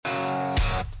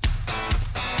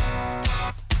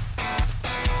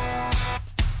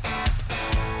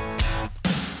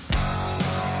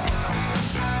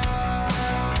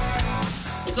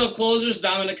up, closers?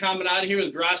 Dominic Caminata here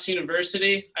with Grosso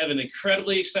University. I have an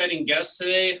incredibly exciting guest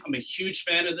today. I'm a huge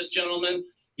fan of this gentleman.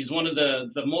 He's one of the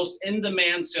most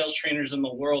in-demand sales trainers in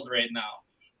the world right now.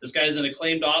 This guy's an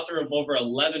acclaimed author of over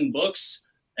 11 books,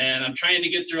 and I'm trying to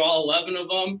get through all 11 of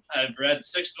them. I've read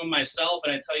 6 of them myself,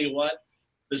 and I tell you what,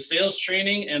 the sales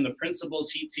training and the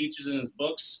principles he teaches in his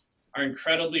books are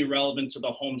incredibly relevant to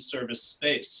the home service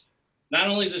space. Not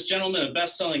only is this gentleman a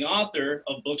best-selling author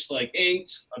of books like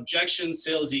Inked, Objections,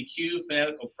 Sales EQ,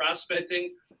 Fanatical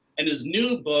Prospecting, and his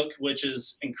new book, which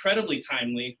is incredibly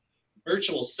timely,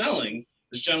 Virtual Selling,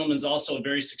 this gentleman is also a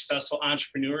very successful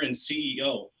entrepreneur and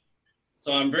CEO.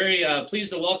 So I'm very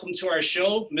pleased to welcome to our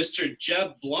show, Mr.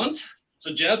 Jeb Blount.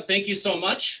 So Jeb, thank you so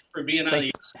much for being on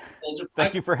the Closer.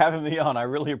 Thank you for having me on. I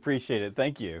really appreciate it.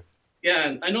 Thank you. Yeah,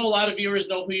 and I know a lot of viewers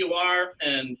know who you are,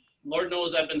 and Lord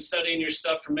knows I've been studying your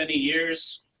stuff for many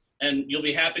years, and you'll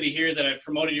be happy to hear that I've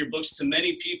promoted your books to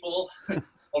many people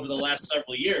over the last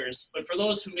several years. But for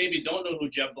those who maybe don't know who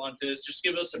Jeb Blount is, just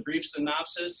give us a brief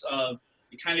synopsis of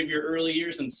kind of your early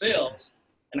years in sales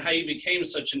and how you became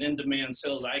such an in-demand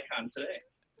sales icon today.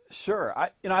 Sure.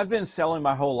 I've been selling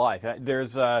my whole life.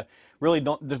 There's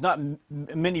not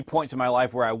many points in my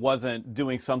life where I wasn't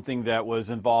doing something that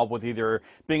was involved with either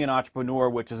being an entrepreneur,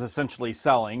 which is essentially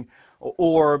selling,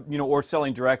 or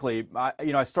selling directly.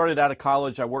 I started out of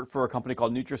college. I worked for a company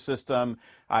called Nutrisystem.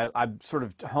 I sort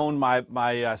of honed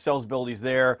my sales abilities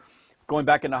there. Going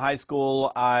back into high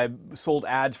school, I sold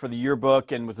ads for the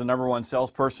yearbook and was the #1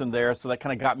 salesperson there, so that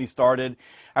kind of got me started.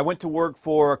 I went to work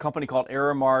for a company called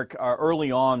Aramark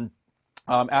early on,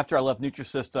 after I left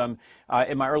Nutrisystem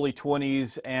in my early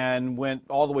 20s, and went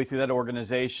all the way through that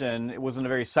organization. It wasn't a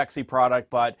very sexy product,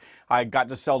 but I got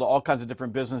to sell to all kinds of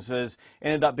different businesses,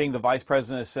 ended up being the vice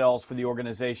president of sales for the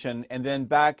organization. And then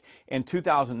back in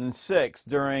 2006,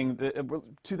 during the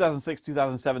 2006,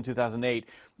 2007, 2008,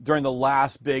 during the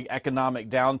last big economic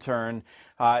downturn,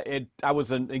 I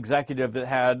was an executive that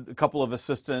had a couple of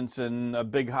assistants and a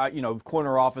big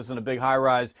corner office and a big high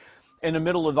rise. In the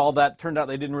middle of all that, turned out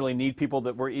they didn't really need people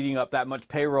that were eating up that much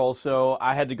payroll, so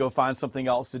I had to go find something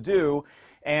else to do.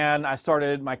 And I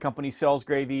started my company, Sales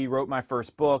Gravy, wrote my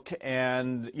first book,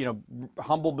 and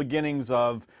humble beginnings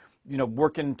of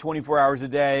working 24 hours a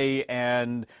day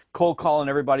and cold calling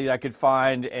everybody that I could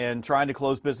find and trying to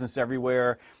close business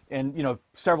everywhere, and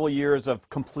several years of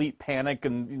complete panic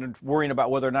and worrying about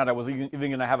whether or not I was even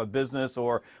going to have a business,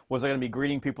 or was I going to be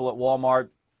greeting people at Walmart.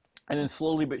 And then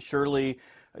slowly but surely,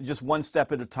 just one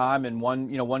step at a time and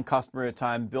one customer at a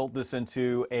time, built this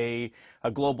into a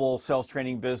global sales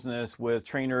training business with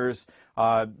trainers.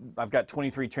 I've got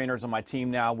 23 trainers on my team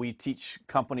now. We teach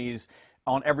companies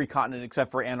on every continent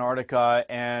except for Antarctica,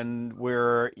 and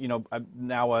we're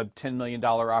now a $10 million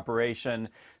operation.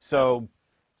 So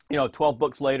 12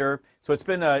 books later, so it's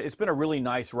been a really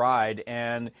nice ride.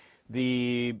 And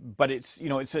but it's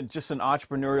just an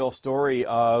entrepreneurial story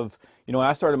of when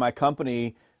I started my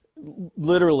company.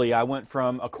 Literally, I went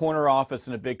from a corner office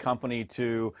in a big company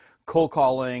to cold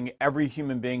calling every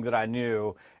human being that I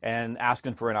knew and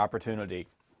asking for an opportunity.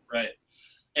 Right.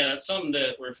 And that's something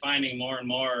that we're finding more and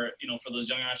more, for those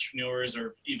young entrepreneurs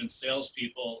or even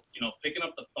salespeople, picking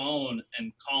up the phone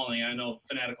and calling. I know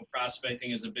Fanatical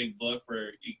Prospecting is a big book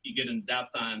where you get in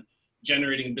depth on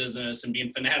generating business and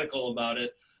being fanatical about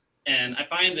it. And I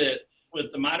find that with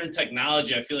the modern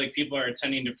technology, I feel like people are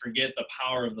tending to forget the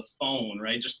power of the phone,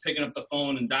 right? Just picking up the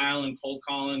phone and dialing, cold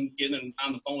calling, getting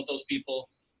on the phone with those people.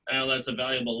 I know that's a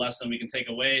valuable lesson we can take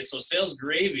away. So Sales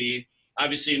Gravy,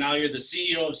 obviously now you're the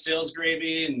CEO of Sales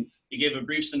Gravy, and you gave a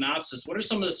brief synopsis. What are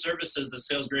some of the services that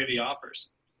Sales Gravy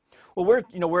offers? Well,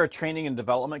 we're a training and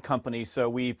development company, so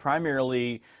we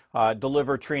primarily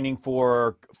deliver training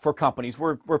for companies.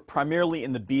 We're primarily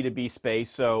in the B2B space,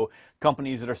 so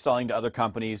companies that are selling to other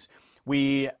companies.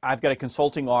 I've got a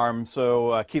consulting arm,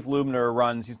 so Keith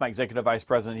Lubner he's my executive vice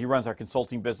president. He runs our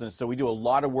consulting business, so we do a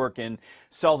lot of work in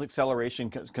sales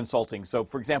acceleration consulting. So,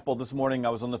 for example, this morning I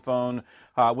was on the phone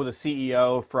with a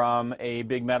CEO from a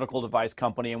big medical device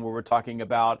company, and we were talking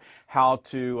about how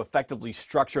to effectively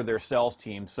structure their sales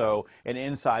team, so an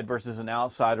inside versus an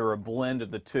outside, or a blend of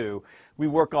the two. We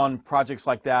work on projects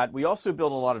like that. We also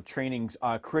build a lot of training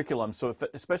curriculum, so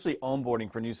especially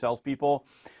onboarding for new salespeople.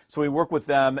 So we work with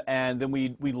them, and then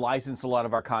we license a lot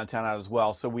of our content out as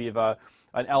well. So we have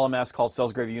an LMS called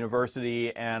Sales Gravy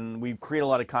University, and we create a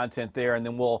lot of content there. And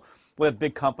then we'll have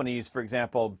big companies, for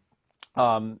example,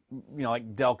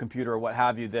 like Dell Computer or what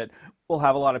have you, that will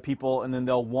have a lot of people, and then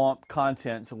they'll want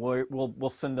content. So we'll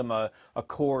send them a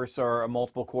course or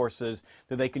multiple courses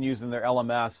that they can use in their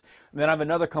LMS. And then I have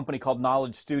another company called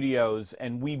Knowledge Studios,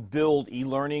 and we build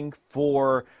e-learning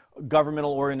for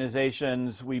governmental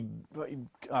organizations,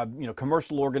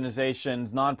 commercial organizations,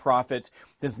 nonprofits.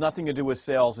 There's nothing to do with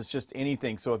sales. It's just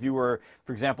anything. So if you were,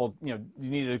 for example, you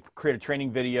needed to create a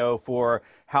training video for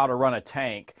how to run a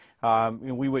tank,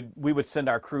 we would send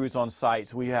our crews on site.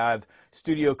 So we have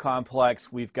studio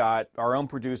complex. We've got our own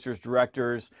producers,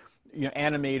 directors,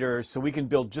 animators, so we can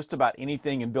build just about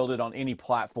anything and build it on any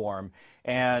platform.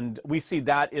 And we see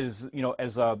that as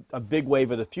a big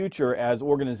wave of the future as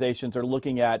organizations are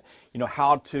looking at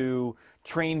how to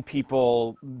train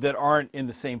people that aren't in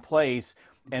the same place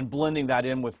and blending that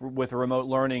in with remote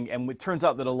learning. And it turns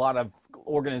out that a lot of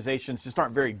organizations just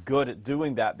aren't very good at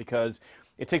doing that because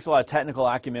it takes a lot of technical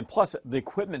acumen, plus the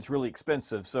equipment's really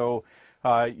expensive. So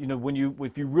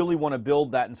if you really want to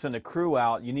build that and send a crew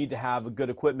out, you need to have a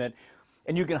good equipment.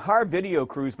 And you can hire video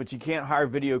crews, but you can't hire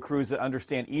video crews that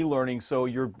understand e-learning. So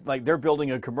you're like, they're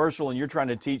building a commercial and you're trying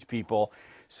to teach people.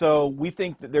 So we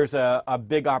think that there's a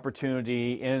big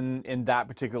opportunity in that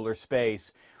particular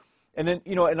space. And then,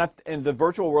 and the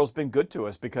virtual world's been good to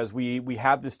us because we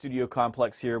have the studio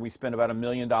complex here. We spent about $1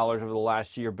 million over the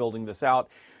last year building this out.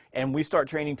 And we start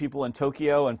training people in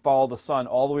Tokyo and follow the sun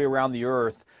all the way around the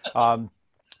earth.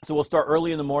 So we'll start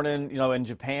early in the morning, in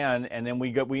Japan, and then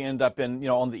we end up in,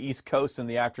 on the East Coast in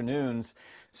the afternoons.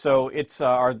 So it's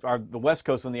the West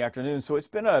Coast in the afternoon. So it's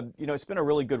been a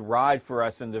really good ride for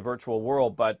us in the virtual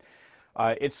world, but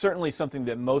it's certainly something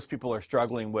that most people are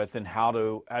struggling with and how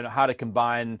to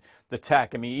combine the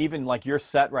tech. I mean, even like your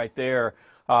set right there.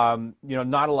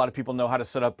 Not a lot of people know how to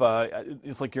set up,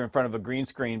 it's like you're in front of a green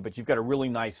screen, but you've got a really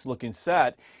nice looking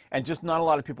set, and just not a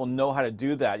lot of people know how to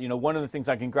do that. One of the things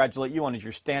I congratulate you on is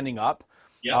you're standing up.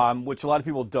 Yep. Which a lot of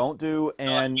people don't do.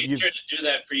 And I made sure to do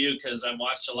that for you because I've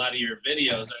watched a lot of your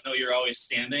videos. I know you're always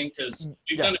standing because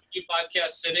we've done a few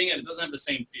podcasts sitting and it doesn't have the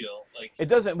same feel. Like it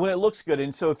doesn't when it looks good.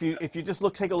 And so if you just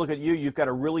take a look at you've got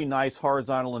a really nice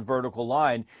horizontal and vertical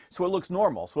line, so it looks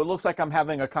normal. So it looks like I'm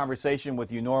having a conversation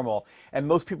with you normal. And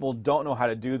most people don't know how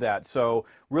to do that. So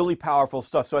really powerful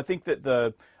stuff. So I think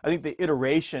the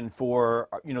iteration for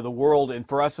the world and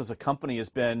for us as a company has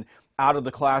been out of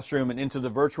the classroom and into the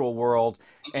virtual world,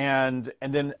 and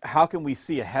then how can we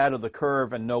see ahead of the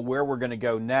curve and know where we're going to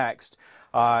go next?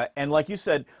 And like you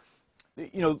said,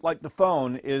 like the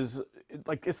phone is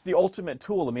like it's the ultimate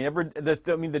tool. I mean,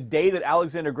 the day that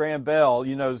Alexander Graham Bell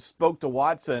spoke to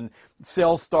Watson,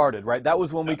 sales started, right? That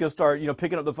was when we could start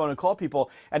picking up the phone and call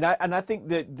people. And I think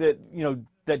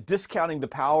that discounting the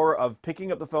power of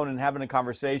picking up the phone and having a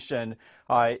conversation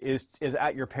is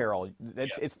at your peril.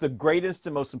 It's the greatest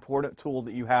and most important tool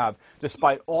that you have,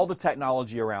 despite all the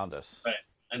technology around us. Right.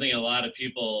 I think a lot of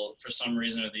people, for some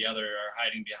reason or the other, are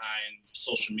hiding behind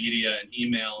social media and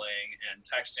emailing and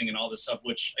texting and all this stuff,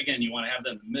 which, again, you want to have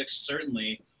that in the mix,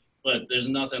 certainly, but there's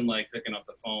nothing like picking up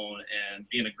the phone and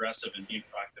being aggressive and being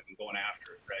proactive and going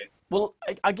after it, right? Well,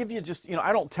 I give you just,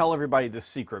 I don't tell everybody this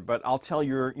secret, but I'll tell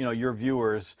your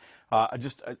viewers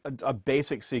just a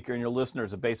basic secret, and your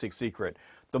listeners a basic secret.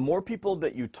 The more people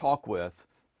that you talk with,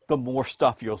 the more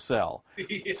stuff you'll sell.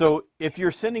 Yeah. So if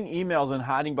you're sending emails and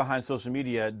hiding behind social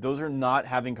media, those are not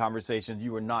having conversations.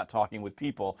 You are not talking with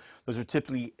people. Those are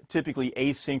typically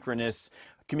asynchronous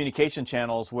communication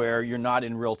channels where you're not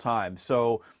in real time.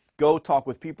 So go talk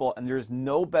with people, and there's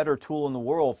no better tool in the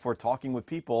world for talking with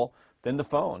people than the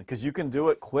phone, because you can do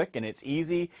it quick and it's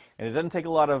easy and it doesn't take a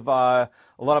lot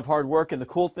of hard work. And the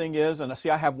cool thing is, and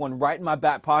I have one right in my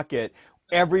back pocket.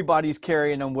 Everybody's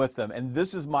carrying them with them, and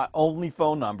this is my only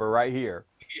phone number right here.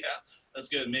 Yeah, that's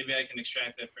good. Maybe I can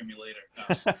extract that from you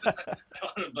later.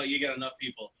 No, but you got enough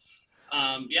people.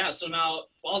 So now,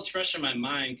 while it's fresh in my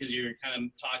mind, because you're kind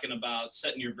of talking about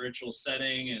setting your virtual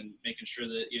setting and making sure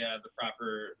that you have the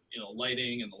proper,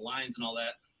 lighting and the lines and all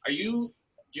that, are you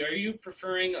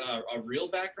preferring a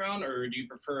real background, or do you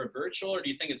prefer a virtual, or do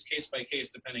you think it's case by case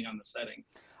depending on the setting?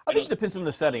 I think it depends on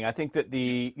the setting. I think that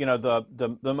the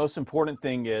most important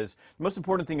thing is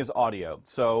audio.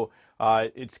 So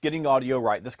it's getting audio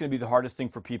right. That's going to be the hardest thing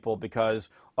for people because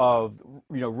of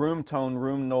room tone,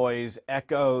 room noise,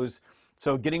 echoes.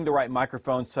 So getting the right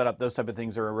microphone set up, those type of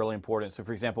things are really important. So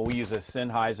for example, we use a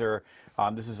Sennheiser.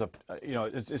 This is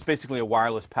it's basically a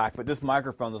wireless pack, but this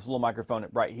little microphone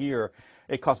right here,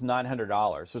 it costs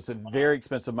 $900. So it's a very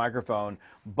expensive microphone,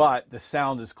 but the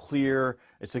sound is clear.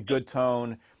 It's a good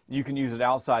tone. You can use it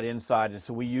outside, inside, and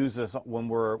so we use this when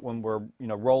we're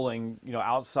rolling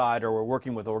outside, or we're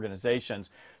working with organizations,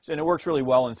 and it works really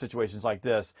well in situations like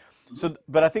this. So,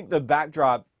 but I think the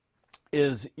backdrop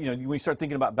is when you start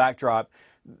thinking about backdrop,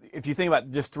 if you think about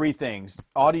just three things: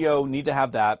 audio, need to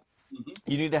have that.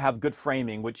 You need to have good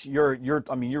framing, which you're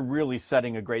really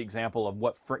setting a great example of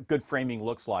what good framing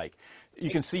looks like. you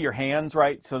can see your hands,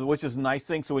 right? So, which is a nice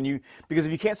thing. So because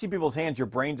if you can't see people's hands, your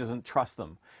brain doesn't trust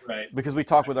them. Right. Because we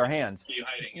talk with our hands. You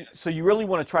hiding it. So you really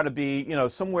want to try to be,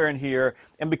 somewhere in here.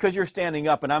 And because you're standing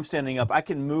up and I'm standing up, I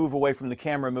can move away from the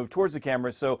camera, move towards the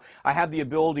camera. So I have the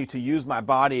ability to use my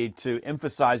body to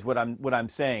emphasize what I'm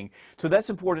saying. So that's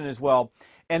important as well.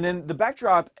 And then the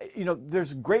backdrop,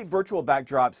 there's great virtual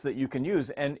backdrops that you can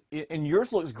use, and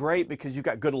yours looks great because you've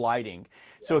got good lighting.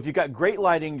 Yeah. So if you've got great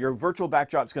lighting, your virtual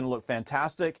backdrop's going to look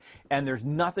fantastic, and there's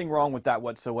nothing wrong with that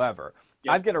whatsoever.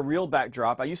 Yep. I've got a real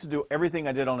backdrop. I used to do everything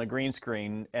I did on a green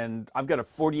screen, and I've got a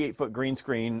 48-foot green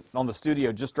screen on the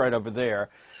studio just right over there,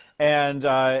 and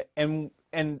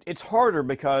it's harder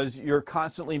because you're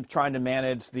constantly trying to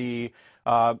manage the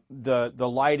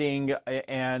lighting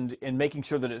and making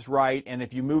sure that it's right. And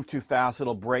if you move too fast,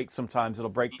 it'll break. Sometimes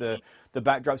it'll break the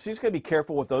backdrop. So you just got to be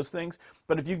careful with those things.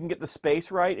 But if you can get the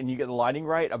space right and you get the lighting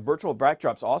right, a virtual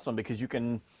backdrop's awesome because you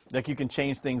can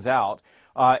change things out.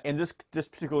 In this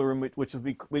particular room, which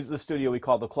is the studio we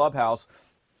call the clubhouse,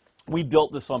 we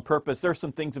built this on purpose. There's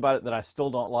some things about it that I still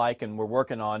don't like, and we're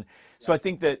working on. So I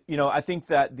think that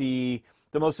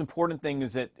the most important thing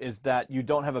is that you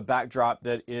don't have a backdrop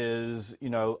that is,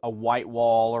 a white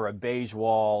wall or a beige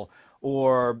wall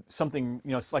or something,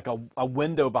 it's like a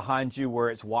window behind you where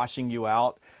it's washing you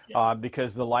out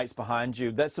because the light's behind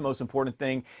you. That's the most important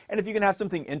thing. And if you can have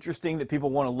something interesting that people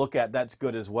want to look at, that's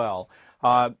good as well.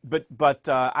 But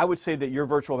I would say that your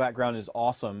virtual background is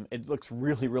awesome. It looks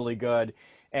really, really good.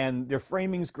 And their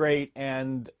framing's great,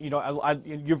 and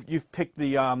you've picked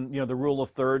the the rule of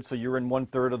thirds, so you're in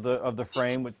 1/3 of the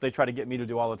frame, which they try to get me to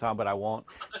do all the time, but I won't.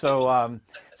 So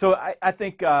I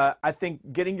think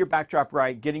getting your backdrop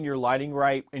right, getting your lighting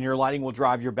right, and your lighting will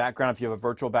drive your background if you have a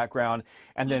virtual background,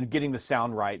 and then getting the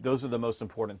sound right. Those are the most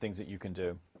important things that you can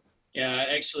do. Yeah,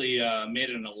 I actually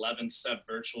made an 11-step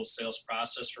virtual sales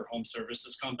process for home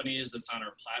services companies that's on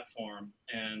our platform.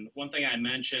 And one thing I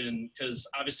mentioned, because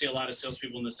obviously a lot of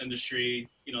salespeople in this industry,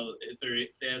 if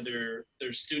they have their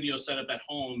studio set up at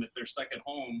home, if they're stuck at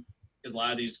home, because a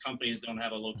lot of these companies don't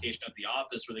have a location at the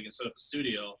office where they can set up a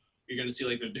studio, you're going to see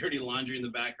like their dirty laundry in the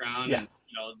background and,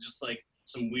 just like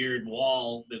some weird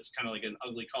wall that's kind of like an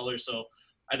ugly color. So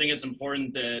I think it's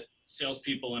important that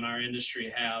salespeople in our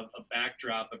industry have a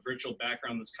backdrop, a virtual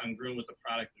background that's congruent with the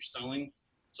product they're selling.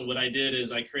 So what I did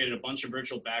is I created a bunch of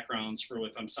virtual backgrounds for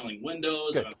if I'm selling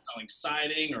windows, if I'm selling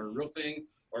siding or roofing,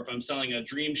 or if I'm selling a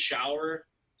dream shower,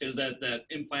 is that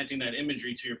implanting that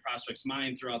imagery to your prospect's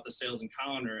mind throughout the sales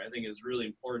encounter, I think is really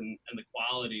important, and the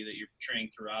quality that you're portraying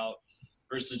throughout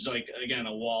versus like, again,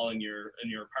 a wall in your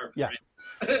apartment. Yeah.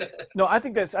 Right? No, I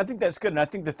think that's good, and I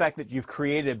think the fact that you've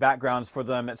created backgrounds for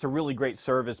them, it's a really great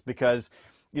service because,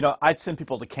 I'd send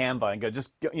people to Canva and go,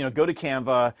 just go to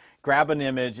Canva, grab an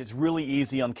image. It's really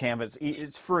easy on Canva.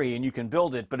 It's free and you can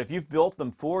build it. But if you've built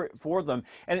them for them,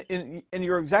 and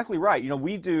you're exactly right.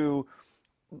 We do.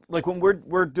 Like when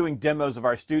we're doing demos of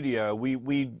our studio,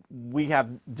 we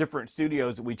have different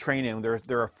studios that we train in.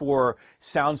 There are 4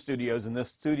 sound studios in this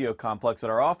studio complex at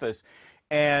our office,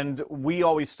 and we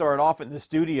always start off in the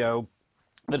studio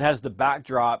that has the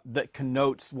backdrop that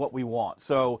connotes what we want.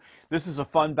 So this is a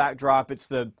fun backdrop. It's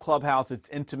the clubhouse. It's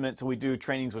intimate. So we do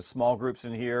trainings with small groups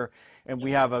in here, and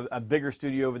we have a bigger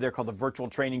studio over there called the Virtual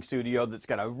Training Studio that's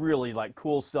got a really like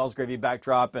cool sales gravy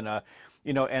backdrop and a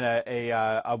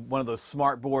one of those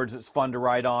smart boards that's fun to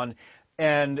write on.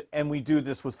 And we do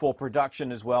this with full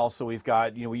production as well. So we've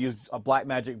got, we use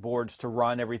Blackmagic boards to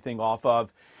run everything off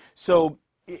of. So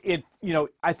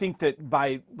I think that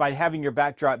by having your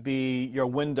backdrop be your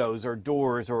windows or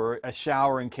doors or a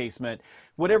shower encasement,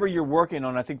 whatever you're working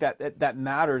on, I think that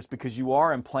matters because you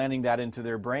are implanting that into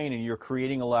their brain and you're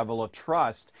creating a level of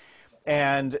trust.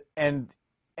 And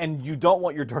you don't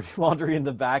want your dirty laundry in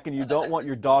the back, and you don't want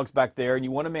your dogs back there, and you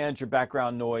want to manage your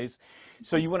background noise.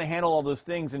 So you want to handle all those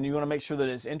things, and you want to make sure that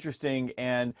it's interesting.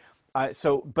 And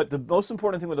but the most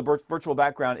important thing with a virtual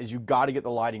background is you got to get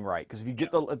the lighting right. Because if you get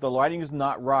if the lighting is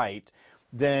not right,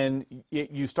 then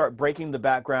you start breaking the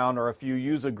background. Or if you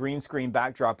use a green screen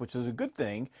backdrop, which is a good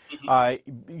thing,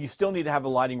 you still need to have the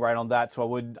lighting right on that. So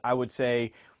I would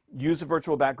say, use a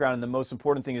virtual background, and the most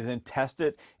important thing is then test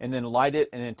it, and then light it,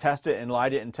 and then test it, and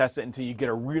light it, and test it until you get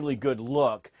a really good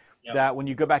look. Yep. That when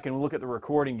you go back and look at the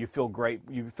recording, you feel great.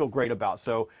 You feel great about.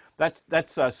 So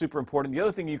that's super important. The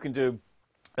other thing you can do,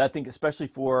 I think, especially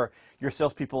for your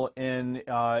salespeople in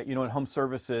in home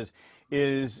services,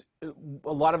 is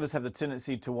a lot of us have the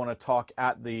tendency to want to talk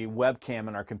at the webcam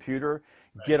in our computer.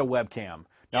 Right. Get a webcam.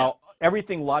 Now,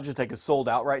 everything Logitech is sold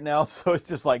out right now, so it's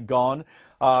just like gone.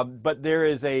 But there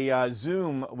is a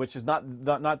Zoom, which is not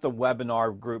the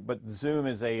webinar group, but Zoom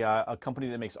is a company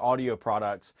that makes audio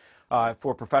products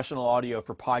for professional audio,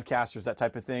 for podcasters, that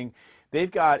type of thing.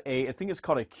 They've got I think it's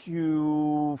called a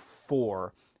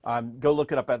Q4. Go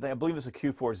look it up. I believe it's a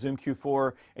Q4, Zoom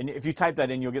Q4. And if you type that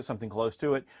in, you'll get something close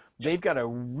to it. They've got a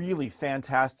really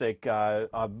fantastic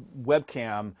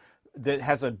webcam that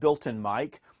has a built-in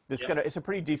mic. It's a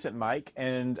pretty decent mic,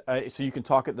 and so you can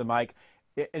talk at the mic.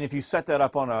 And if you set that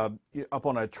up on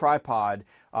a tripod,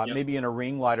 maybe in a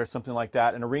ring light or something like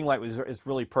that, and a ring light is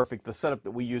really perfect. The setup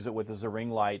that we use it with is a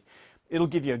ring light. It'll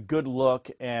give you a good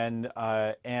look and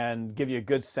give you a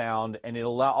good sound, and it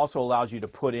also allows you to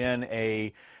put in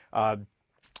a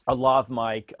lav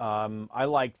mic. I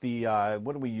like the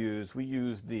what do we use? We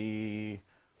use the,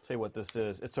 I'll tell you what this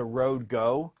is. It's a Rode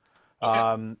Go.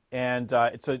 Okay. And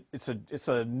it's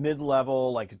a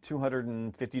mid-level, like a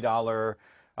 $250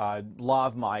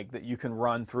 lav mic that you can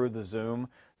run through the Zoom.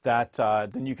 That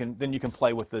then you can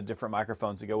play with the different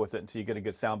microphones that go with it until you get a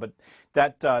good sound. But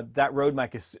that Rode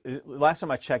mic is, last time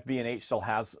I checked, B&H still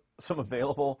has some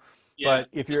available. Yeah. But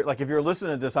if you're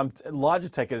listening to this,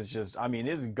 Logitech is just, I mean,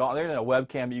 it's gone. There's a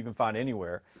webcam that you can find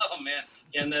anywhere. Oh man,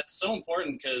 and that's so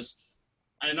important because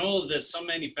I know that some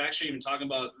manufacturers even talking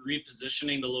about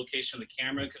repositioning the location of the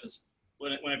camera, because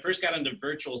when I first got into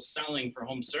virtual selling for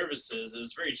home services, it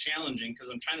was very challenging because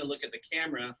I'm trying to look at the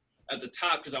camera at the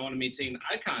top because I want to maintain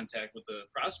eye contact with the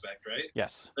prospect, right?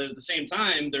 Yes. But at the same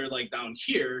time, they're like down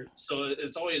here, so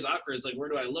it's always awkward. It's like, where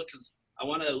do I look? Because I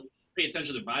want to pay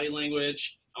attention to their body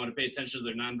language. I want to pay attention to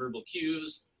their nonverbal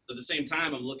cues. But at the same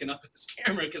time, I'm looking up at this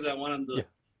camera because I want them to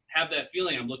have that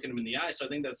feeling I'm looking them in the eye. So I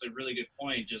think that's a really good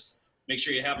point. Just make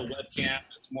sure you have a webcam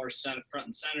that's more front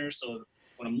and center. So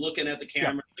when I'm looking at the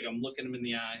camera, like I'm looking them in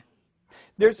the eye.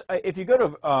 There's if you go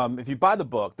to if you buy the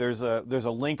book, there's a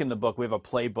link in the book. We have a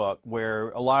playbook where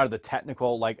a lot of the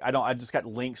technical, I just got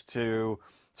links to,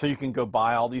 so you can go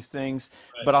buy all these things.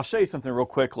 Right. But I'll show you something real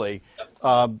quickly.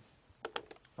 Yep.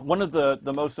 One of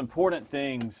the most important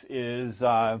things is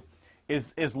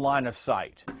line of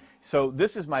sight. So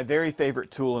this is my very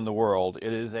favorite tool in the world.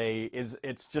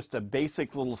 It's just a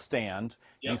basic little stand.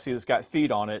 Yep. You can see it's got feet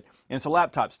on it, and it's a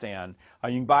laptop stand. You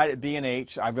can buy it at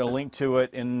B&H. I've got a link to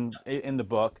it in the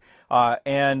book,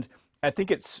 and I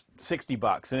think it's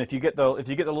 $60. And if you get the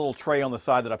little tray on the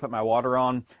side that I put my water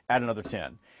on, add another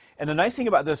 10. And the nice thing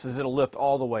about this is it'll lift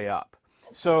all the way up.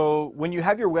 So when you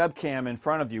have your webcam in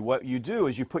front of you, what you do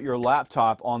is you put your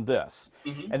laptop on this,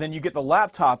 and then you get the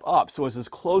laptop up so it's as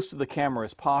close to the camera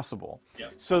as possible,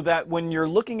 so that when you're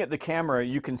looking at the camera,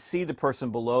 you can see the person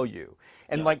below you.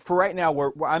 And like for right now,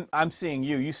 where I'm seeing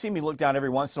you, you see me look down every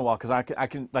once in a while because I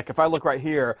can like if I look right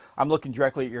here, I'm looking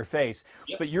directly at your face.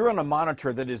 But you're on a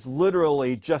monitor that is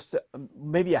literally just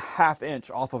maybe a half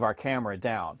inch off of our camera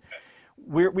down.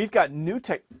 We've got new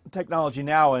technology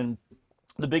now, and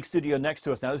the big studio next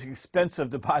to us now. It's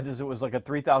expensive to buy this. It was like a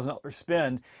 $3,000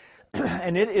 spend,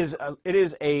 and it is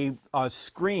a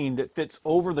screen that fits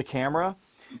over the camera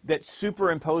that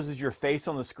superimposes your face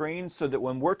on the screen, so that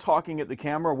when we're talking at the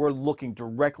camera, we're looking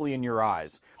directly in your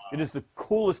eyes. Wow. It is the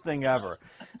coolest thing ever.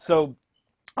 So.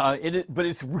 But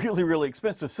it's really, really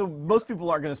expensive. So most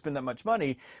people aren't going to spend that much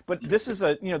money. But this is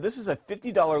a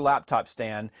 $50 laptop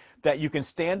stand that you can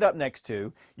stand up next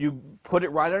to. You put it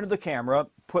right under the camera.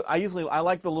 I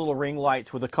like the little ring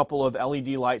lights with a couple of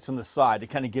LED lights on the side to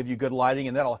kind of give you good lighting,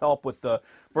 and that'll help with the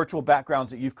virtual backgrounds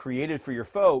that you've created for your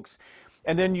folks.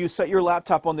 And then you set your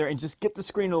laptop on there and just get the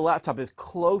screen of the laptop as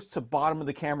close to the bottom of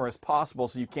the camera as possible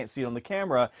so you can't see it on the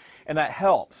camera, and that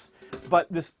helps.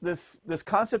 But this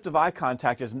concept of eye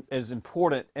contact is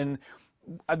important, and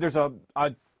there's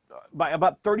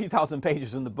about 30,000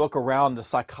 pages in the book around the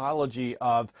psychology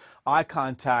of eye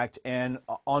contact and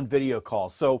on video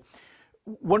calls. So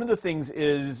one of the things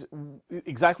is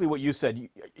exactly what you said.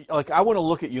 Like, I want to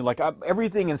look at you. Like,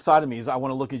 everything inside of me is I want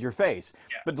to look at your face.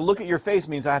 Yeah. But to look at your face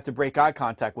means I have to break eye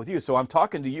contact with you. So I'm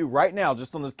talking to you right now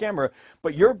just on this camera,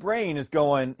 but your brain is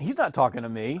going, he's not talking to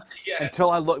me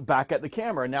until I look back at the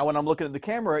camera. Now, when I'm looking at the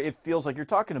camera, it feels like you're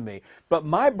talking to me. But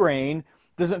my brain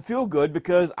doesn't feel good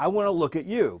because I want to look at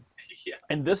you. Yeah.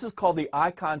 And this is called the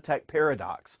eye contact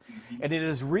paradox, and it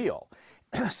is real.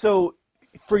 So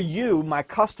for you, my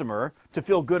customer, to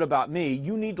feel good about me,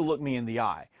 you need to look me in the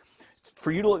eye. For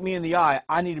you to look me in the eye,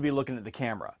 I need to be looking at the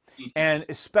camera. And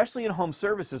especially in home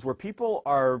services where people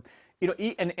are,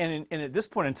 And at this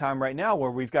point in time right now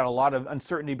where we've got a lot of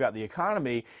uncertainty about the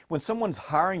economy, when someone's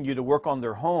hiring you to work on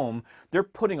their home, they're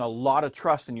putting a lot of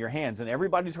trust in your hands. And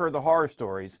everybody's heard the horror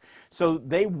stories. So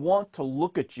they want to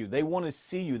look at you. They want to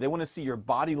see you. They want to see your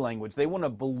body language. They want to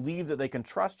believe that they can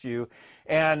trust you.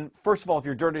 And first of all, if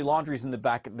your dirty laundry's in the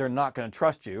back, they're not going to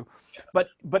trust you. But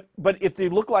if they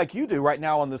look like you do right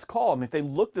now on this call, I mean, if they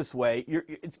look this way,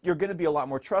 you're going to be a lot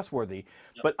more trustworthy.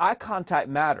 Yep. But eye contact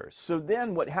matters. So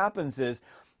then what happens is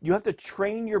you have to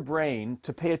train your brain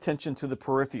to pay attention to the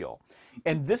peripheral.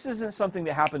 And this isn't something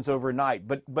that happens overnight,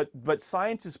 but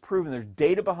science has proven, there's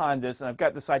data behind this, and I've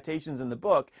got the citations in the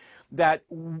book, that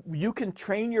you can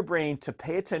train your brain to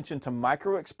pay attention to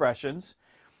micro expressions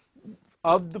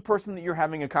of the person that you're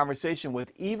having a conversation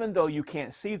with, even though you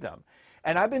can't see them.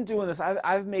 And I've been doing this.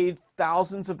 I've made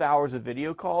thousands of hours of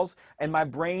video calls, and my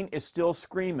brain is still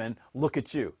screaming, look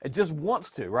at you. It just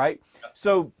wants to, right?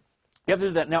 So you have to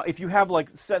do that. Now, if you have like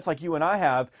sets like you and I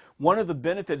have, one of the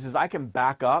benefits is I can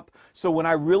back up. So when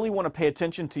I really want to pay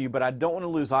attention to you, but I don't want to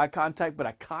lose eye contact, but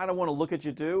I kind of want to look at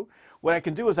you too, what I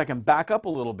can do is I can back up a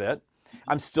little bit.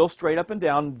 I'm still straight up and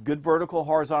down, good vertical,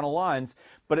 horizontal lines,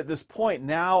 but at this point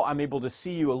now I'm able to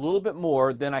see you a little bit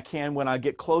more than I can when I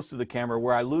get close to the camera,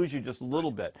 where I lose you just a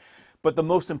little bit. But the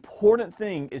most important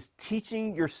thing is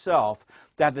teaching yourself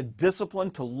to have the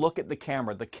discipline to look at the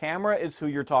camera. The camera is who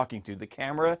you're talking to. The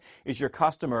camera is your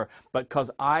customer, but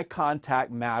because eye contact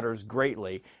matters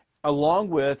greatly,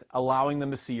 along with allowing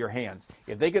them to see your hands.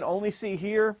 If they can only see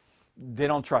here, they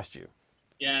don't trust you.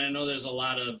 Yeah, I know there's a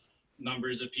lot of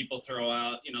numbers that people throw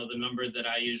out. You know, the number that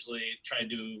I usually try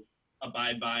to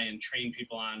abide by and train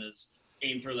people on is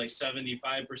aim for like 75%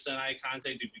 eye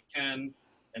contact if you can.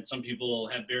 And some people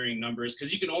have varying numbers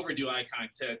because you can overdo eye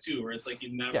contact too, where it's like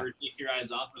you never take your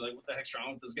eyes off. Or like, what the heck's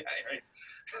wrong with this guy,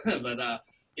 right? But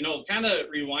you know, kind of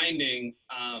rewinding,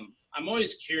 I'm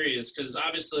always curious because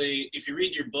obviously if you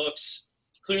read your books,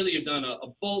 clearly you've done a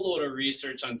boatload of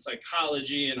research on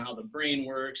psychology and how the brain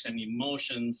works and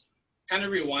emotions. Kind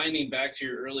of rewinding back to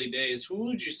your early days, who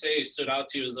would you say stood out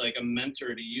to you as like a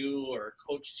mentor to you or a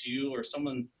coach to you or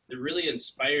someone that really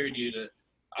inspired you to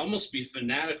almost be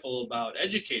fanatical about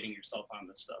educating yourself on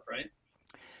this stuff, right?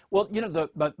 Well, you know,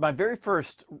 my very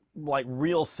first like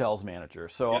real sales manager.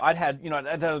 So I'd had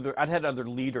other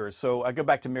leaders. So I go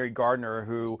back to Mary Gardner,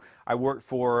 who I worked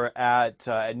for at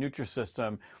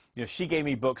Nutrisystem. You know, she gave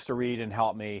me books to read and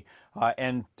help me,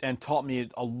 and taught me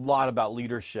a lot about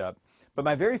leadership. But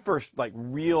my very first like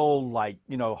real like,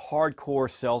 you know,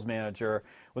 hardcore sales manager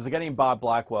was a guy named Bob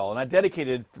Blackwell, and I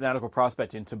dedicated Fanatical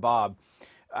Prospecting to Bob.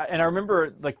 And I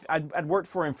remember like I'd worked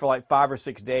for him for like 5 or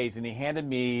 6 days, and he handed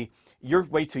me, you're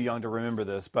way too young to remember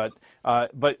this, but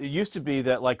it used to be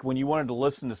that like when you wanted to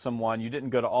listen to someone, you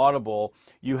didn't go to Audible.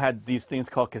 You had these things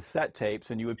called cassette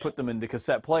tapes, and you would put them in the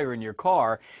cassette player in your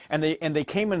car, and they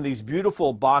came in these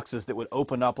beautiful boxes that would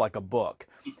open up like a book.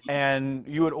 And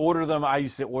you would order them. I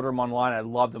used to order them online. I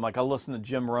loved them. Like I listened to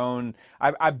Jim Rohn.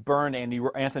 I burned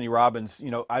Anthony Robbins. You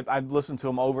know, I listened to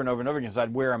him over and over and over again because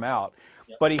I'd wear them out.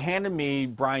 But he handed me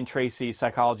Brian Tracy's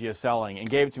Psychology of Selling and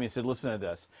gave it to me and said, listen to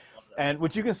this. And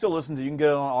which you can still listen to. You can get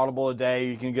it on Audible a day.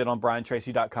 You can get it on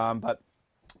briantracy.com. But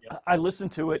I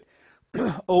listened to it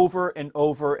over and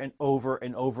over and over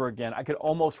and over again. I could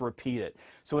almost repeat it.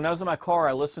 So when I was in my car,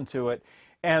 I listened to it.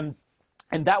 And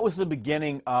that was the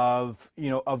beginning of, you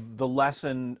know, of the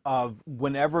lesson of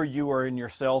whenever you are in your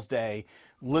sales day,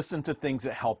 listen to things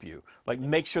that help you. Like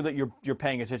make sure that you're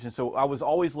paying attention. So I was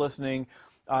always listening.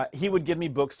 He would give me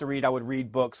books to read. I would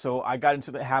read books. So I got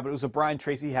into the habit. It was a Brian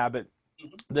Tracy habit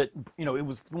that, you know, it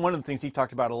was one of the things he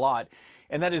talked about a lot.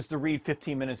 And that is to read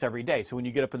 15 minutes every day. So when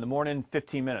you get up in the morning,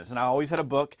 15 minutes. And I always had a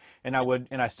book, and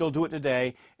I still do it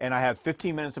today. And I have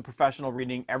 15 minutes of professional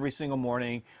reading every single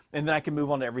morning. And then I can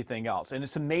move on to everything else. And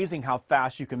it's amazing how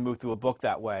fast you can move through a book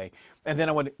that way. And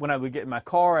then when I would get in my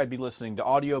car, I'd be listening to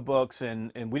audiobooks,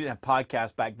 and we didn't have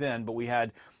podcasts back then, but we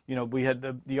had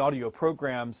the audio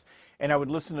programs, and I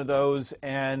would listen to those.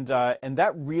 And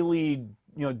that really,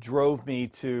 you know, drove me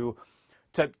to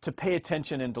pay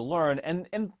attention and to learn.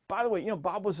 And by the way, you know,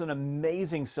 Bob was an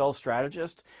amazing sales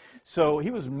strategist. So he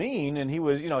was mean, and he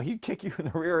was, you know, he'd kick you in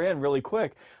the rear end really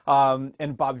quick.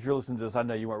 And Bob, if you're listening to this, I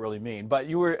know you weren't really mean, but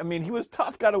he was a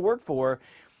tough guy to work for.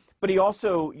 But he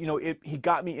also, you know, he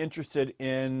got me interested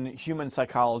in human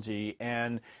psychology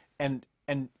and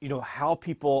you know, how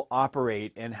people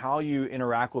operate and how you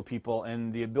interact with people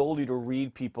and the ability to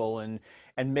read people and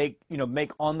make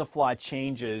on the fly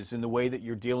changes in the way that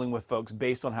you're dealing with folks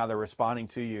based on how they're responding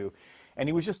to you. And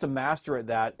he was just a master at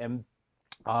that. And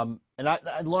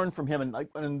I learned from him,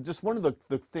 and just one of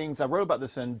the things I wrote about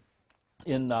this in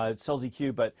Sales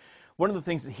EQ, but one of the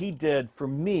things that he did for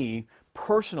me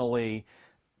personally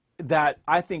that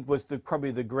I think was probably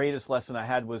the greatest lesson I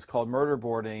had was called murder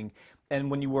boarding.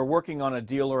 And when you were working on a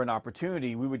deal or an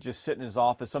opportunity, we would just sit in his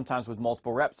office, sometimes with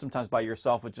multiple reps, sometimes by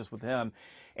yourself, but just with him.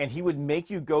 And he would make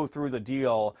you go through the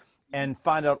deal and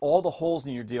find out all the holes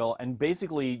in your deal and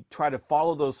basically try to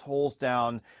follow those holes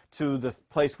down to the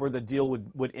place where the deal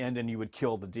would end and you would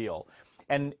kill the deal.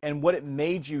 And what it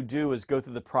made you do is go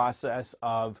through the process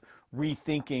of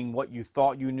rethinking what you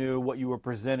thought you knew, what you were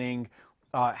presenting.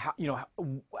 Are you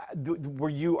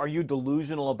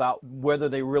delusional about whether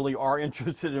they really are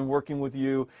interested in working with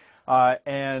you?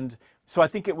 And so I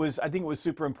think it was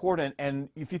super important. And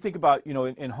if you think about,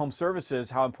 in home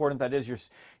services, how important that is,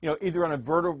 you're, either on a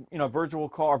virtual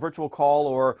call,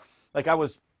 or like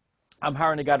I'm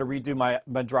hiring a guy to redo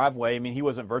my driveway. I mean, he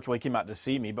wasn't virtual. He came out to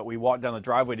see me, but we walked down the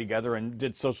driveway together and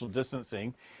did social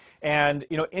distancing. And,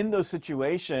 in those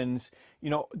situations,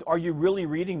 are you really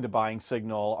reading the buying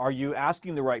signal? Are you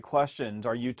asking the right questions?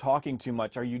 Are you talking too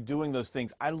much? Are you doing those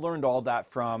things? I learned all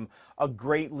that from a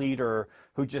great leader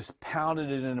who just pounded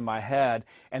it into my head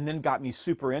and then got me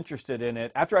super interested in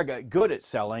it. After I got good at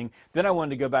selling, then I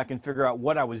wanted to go back and figure out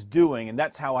what I was doing. And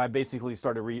that's how I basically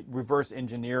started reverse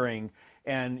engineering.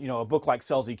 And, a book like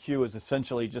Sales EQ is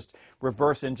essentially just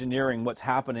reverse engineering what's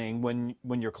happening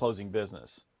when you're closing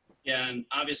business. Yeah, and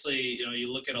obviously,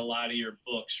 you look at a lot of your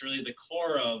books, really the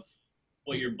core of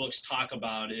what your books talk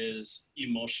about is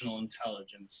emotional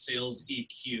intelligence, sales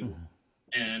EQ, mm-hmm.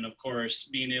 and of course,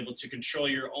 being able to control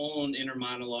your own inner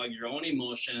monologue, your own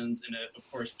emotions, and of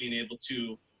course, being able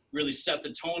to really set the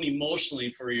tone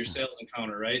emotionally for your sales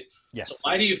encounter, right? Yes. So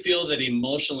why do you feel that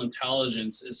emotional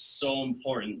intelligence is so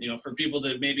important? For people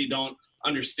that maybe don't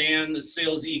understand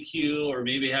sales EQ or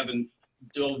maybe haven't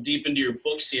dove deep into your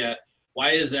books yet,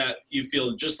 why is that you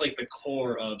feel just like the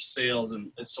core of sales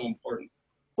and it's so important?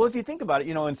 Well, if you think about it,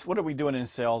 and what are we doing in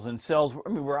sales? In sales, I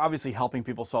mean, we're obviously helping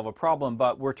people solve a problem,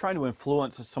 but we're trying to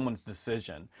influence someone's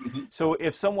decision. Mm-hmm. So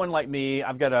if someone like me,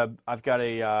 I've got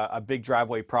a big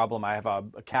driveway problem. I have a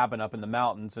cabin up in the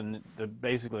mountains, and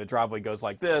basically the driveway goes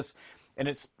like this, and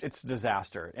it's a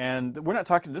disaster. And we're not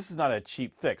talking. This is not a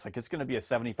cheap fix. Like, it's going to be a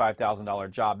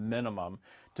 $75,000 job minimum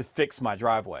to fix my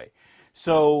driveway.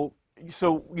 So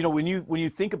when you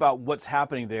think about what's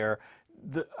happening there,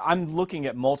 I'm looking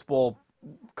at multiple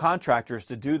contractors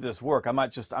to do this work. I'm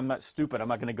not stupid. I'm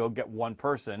not going to go get one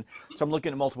person. So I'm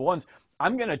looking at multiple ones.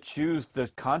 I'm going to choose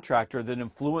the contractor that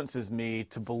influences me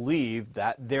to believe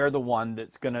that they're the one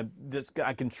that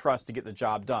I can trust to get the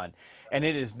job done. And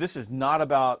this is not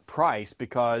about price,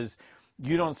 because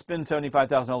you don't spend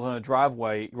 $75,000 on a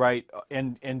driveway, right?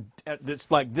 And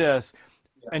it's like this.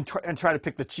 And try to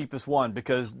pick the cheapest one,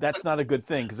 because that's not a good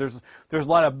thing, because there's a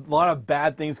lot of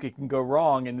bad things that can go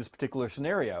wrong in this particular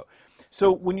scenario.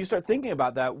 So when you start thinking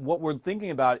about that, what we're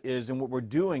thinking about is, and what we're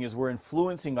doing is, we're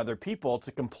influencing other people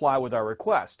to comply with our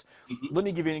request. Mm-hmm. Let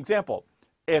me give you an example.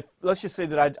 Let's just say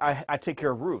that I take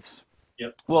care of roofs.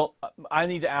 Yep. Well, I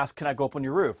need to ask, can I go up on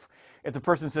your roof? If the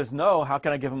person says no, how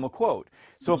can I give them a quote?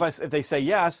 So if they say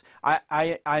yes,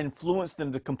 I influence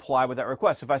them to comply with that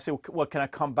request. If I say, well, can I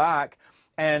come back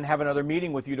and have another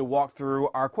meeting with you to walk through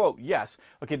our quote? Yes.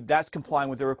 Okay, that's complying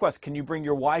with the request. Can you bring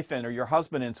your wife in or your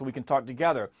husband in so we can talk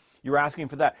together? You're asking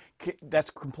for that.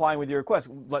 That's complying with your request.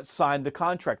 Let's sign the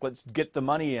contract. Let's get the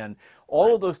money in.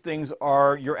 All of those things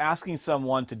you're asking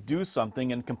someone to do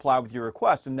something and comply with your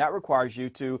request, and that requires you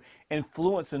to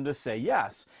influence them to say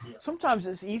yes. Yeah. Sometimes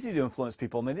it's easy to influence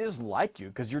people. I mean, they just like you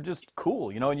because you're just cool,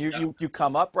 and you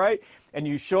come up, right? And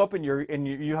you show up and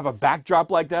you have a backdrop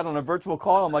like that on a virtual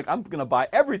call. I'm like, I'm going to buy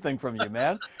everything from you,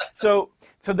 man. So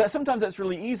that sometimes that's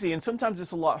really easy, and sometimes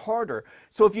it's a lot harder.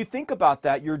 So if you think about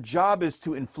that, your job is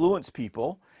to influence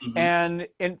people. Mm-hmm.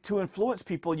 And to influence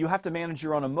people, you have to manage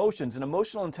your own emotions. And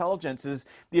emotional intelligence is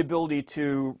the ability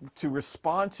to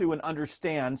respond to and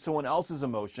understand someone else's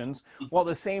emotions, while at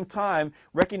the same time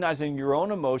recognizing your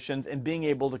own emotions and being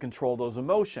able to control those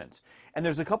emotions. And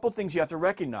there's a couple of things you have to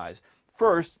recognize.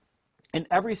 First, in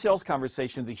every sales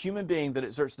conversation, the human being that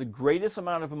exerts the greatest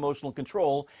amount of emotional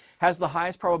control has the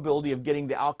highest probability of getting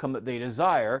the outcome that they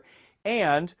desire.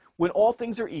 And when all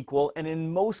things are equal, and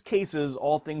in most cases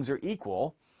all things are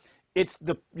equal, it's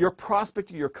your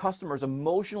prospect or your customer's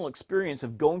emotional experience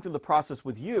of going through the process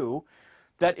with you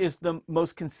that is the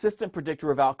most consistent predictor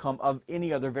of outcome of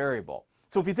any other variable.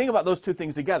 So if you think about those two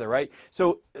things together, right?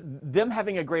 So them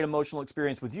having a great emotional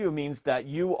experience with you means that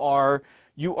you are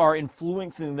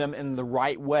influencing them in the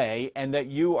right way, and that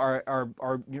you are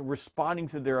responding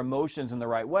to their emotions in the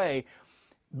right way,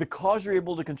 because you're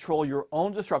able to control your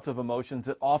own disruptive emotions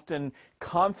that often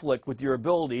conflict with your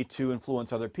ability to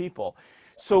influence other people.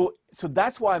 So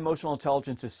that's why emotional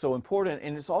intelligence is so important,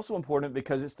 and it's also important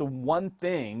because it's the one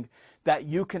thing that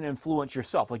you can influence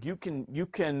yourself. Like you can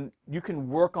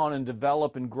work on and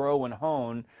develop and grow and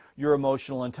hone your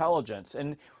emotional intelligence.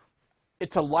 And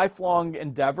it's a lifelong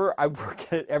endeavor. I work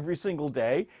at it every single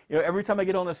day. Every time I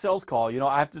get on a sales call,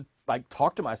 I have to like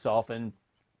talk to myself and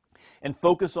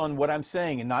focus on what I'm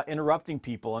saying and not interrupting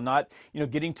people and not,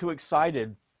 getting too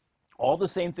excited. All the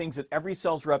same things that every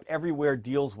sales rep everywhere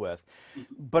deals with.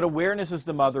 But awareness is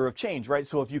the mother of change, right?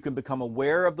 So if you can become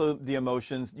aware of the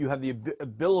emotions, you have the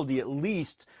ability at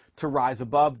least to rise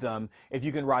above them. If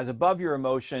you can rise above your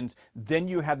emotions, then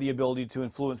you have the ability to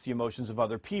influence the emotions of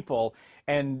other people.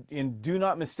 And do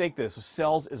not mistake this.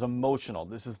 Sales is emotional.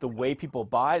 This is the way people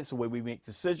buy. It's the way we make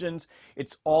decisions.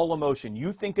 It's all emotion.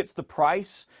 You think it's the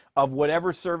price of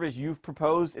whatever service you've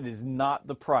proposed. It is not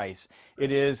the price.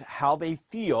 It is how they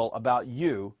feel about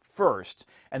you first,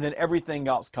 and then everything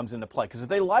else comes into play. Because if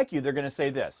they like you, they're going to say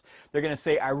this. They're going to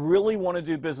say, I really want to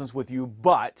do business with you,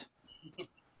 but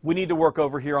we need to work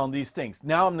over here on these things.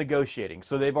 Now I'm negotiating.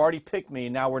 So they've already picked me,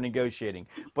 and now we're negotiating.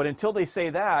 But until they say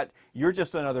that, you're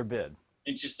just another bid.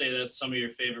 Didn't you say that's some of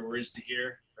your favorite words to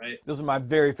hear, right? Those are my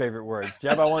very favorite words.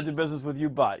 Jeb, I want to do business with you,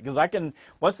 but. Because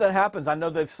once that happens, I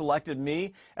know they've selected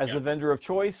me as the vendor of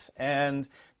choice, and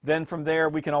then from there,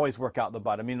 we can always work out the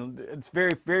but. I mean, it's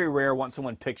very, very rare once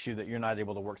someone picks you that you're not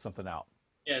able to work something out.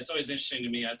 Yeah, it's always interesting to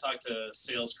me. I talk to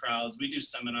sales crowds. We do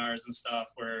seminars and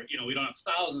stuff where, we don't have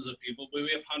thousands of people, but we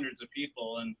have hundreds of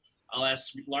people. And I'll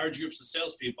ask large groups of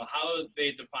salespeople how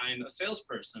they define a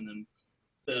salesperson. And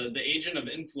the agent of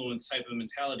influence type of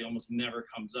mentality almost never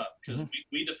comes up, because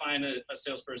we define a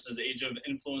salesperson as agent of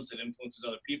influence. It influences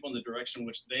other people in the direction in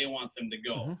which they want them to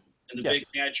go. And the big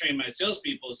thing I train my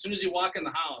salespeople, as soon as you walk in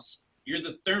the house, you're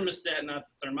the thermostat, not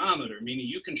the thermometer, meaning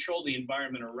you control the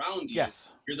environment around you.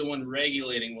 Yes. You're the one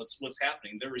regulating what's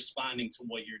happening. They're responding to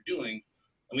what you're doing.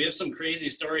 And we have some crazy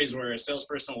stories where a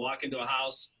salesperson will walk into a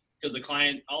house because the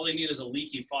client, all they need is a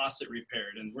leaky faucet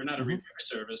repaired, and we're not a repair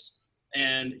service.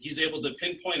 And he's able to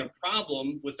pinpoint a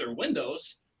problem with their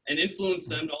windows and influence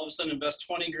them to all of a sudden invest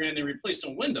 20 grand and replace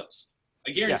some windows.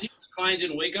 I guarantee the client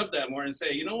didn't wake up that morning and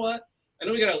say, you know what? I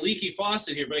know we got a leaky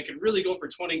faucet here, but I could really go for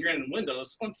 20 grand in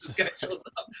windows once this guy shows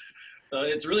up. So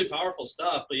it's really powerful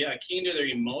stuff. But yeah, keying to their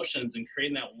emotions and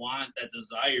creating that want, that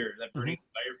desire, that burning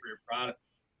desire for your product.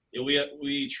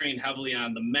 We train heavily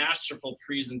on the masterful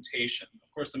presentation.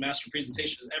 Of course, the master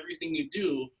presentation is everything you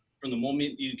do from the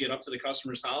moment you get up to the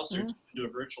customer's house or to do a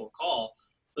virtual call.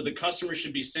 But the customer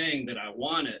should be saying that I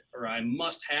want it, or I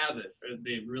must have it, or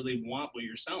they really want what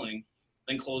you're selling.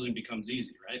 Then closing becomes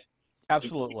easy, right?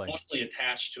 Absolutely. So emotionally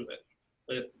attached to it.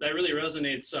 But that really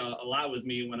resonates a lot with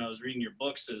me when I was reading your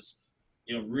books, is,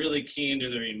 really keying to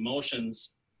their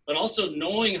emotions, but also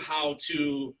knowing how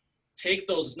to take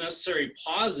those necessary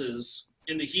pauses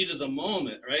in the heat of the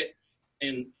moment, right?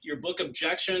 And your book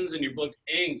Objections and your book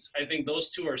Inked, I think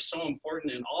those two are so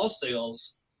important in all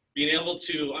sales, being able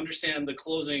to understand the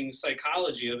closing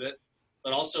psychology of it,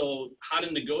 but also how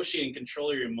to negotiate and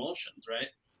control your emotions, right?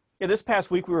 Yeah, this past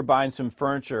week we were buying some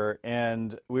furniture,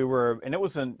 and it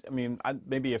wasn't,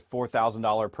 maybe a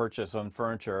 $4,000 purchase on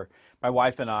furniture, my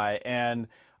wife and I, and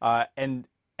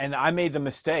I made the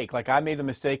mistake. Like, I made the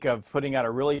mistake of putting out a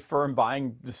really firm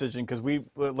buying decision because we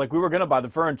were going to buy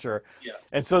the furniture. Yeah.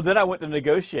 And so then I went to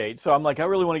negotiate. So I'm like, I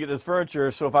really want to get this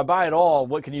furniture. So if I buy it all,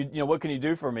 what can you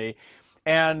do for me?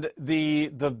 And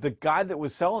the guy that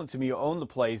was selling it to me, who owned the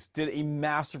place, did a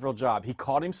masterful job. He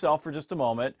caught himself for just a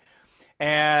moment.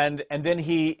 And then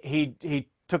he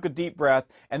took a deep breath,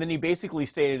 and then he basically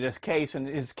stated his case, and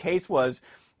his case was,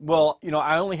 well,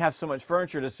 I only have so much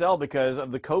furniture to sell because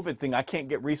of the COVID thing. I can't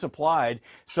get resupplied,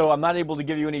 so I'm not able to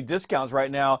give you any discounts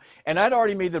right now. And I'd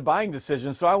already made the buying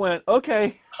decision, so I went,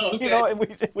 okay. And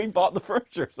we bought the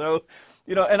furniture. So,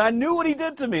 and I knew what he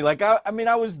did to me. Like,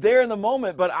 I was there in the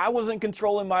moment, but I wasn't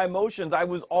controlling my emotions. I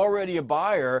was already a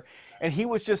buyer. And he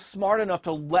was just smart enough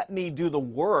to let me do the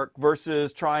work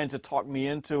versus trying to talk me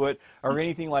into it or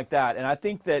anything like that. And I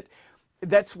think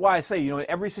that's why I say, in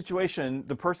every situation,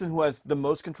 the person who has the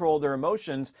most control of their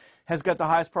emotions has got the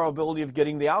highest probability of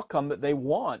getting the outcome that they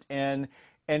want. And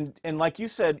like you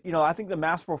said, I think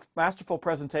the masterful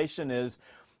presentation is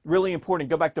really important.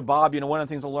 Go back to Bob, one of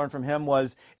the things I learned from him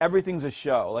was everything's a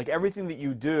show. Like, everything that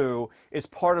you do is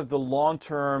part of the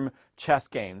long-term chess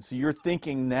game. So you're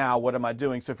thinking now, what am I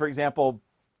doing? So for example,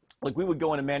 like, we would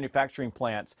go into manufacturing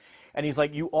plants, and he's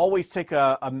like, you always take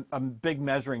a big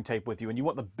measuring tape with you, and you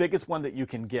want the biggest one that you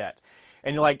can get.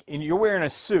 And you're wearing a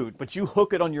suit, but you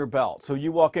hook it on your belt. So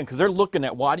you walk in, because they're looking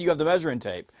at, why do you have the measuring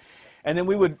tape? And then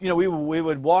we would, we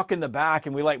would walk in the back,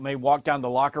 and we like may walk down the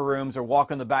locker rooms or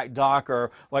walk on the back dock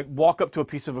or like walk up to a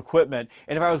piece of equipment.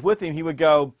 And if I was with him, he would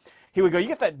go, you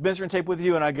got that measuring tape with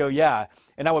you? And I'd go, yeah.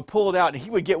 And I would pull it out, and he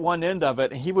would get one end of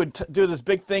it, and he would do this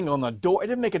big thing on the door. It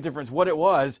didn't make a difference what it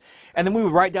was. And then we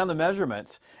would write down the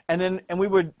measurements, and we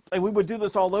would do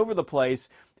this all over the place.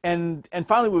 And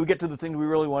finally, we would get to the thing we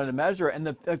really wanted to measure, and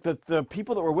the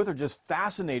people that were with her just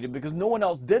fascinated because no one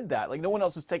else did that. Like, no one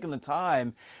else has taken the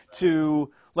time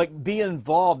to like be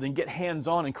involved and get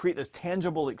hands-on and create this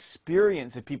tangible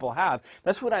experience that people have.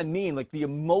 That's what I mean, like the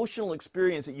emotional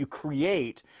experience that you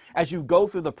create as you go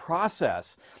through the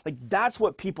process. Like, that's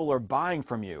what people are buying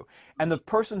from you. And the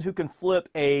person who can flip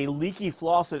a leaky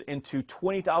faucet into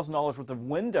 $20,000 worth of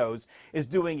windows is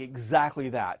doing exactly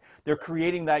that. They're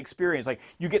creating that experience. Like,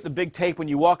 you get the big tape when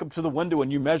you walk up to the window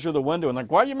and you measure the window, and like,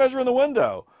 why are you measuring the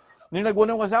window? And you're like, well,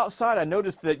 no, I was outside. I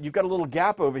noticed that you've got a little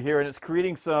gap over here, and it's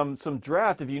creating some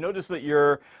draft. Have you noticed that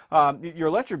your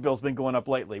electric bill's been going up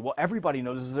lately? Well, everybody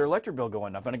notices their electric bill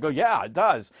going up, and I go, yeah, it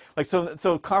does. Like,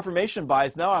 so confirmation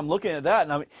bias. Now I'm looking at that,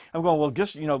 and I'm going, well,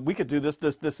 just we could do this,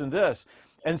 and this.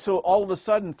 And so all of a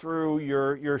sudden, through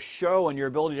your show and your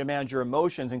ability to manage your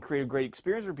emotions and create a great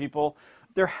experience for people,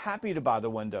 they're happy to buy the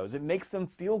windows. It makes them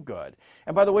feel good.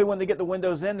 And by the way, when they get the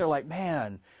windows in, they're like,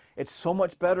 man, it's so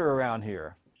much better around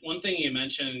here. One thing you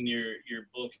mentioned in your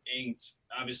book, Inked,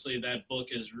 obviously that book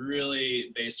is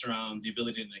really based around the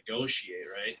ability to negotiate,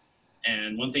 right?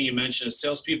 And one thing you mentioned is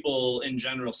salespeople in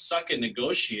general suck at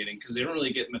negotiating because they don't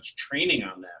really get much training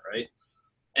on that, right?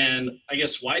 And I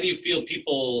guess, why do you feel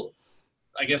people,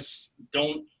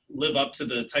 don't live up to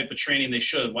the type of training they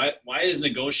should? Why is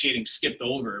negotiating skipped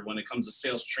over when it comes to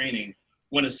sales training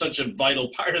when it's such a vital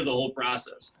part of the whole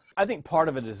process? I think part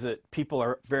of it is that people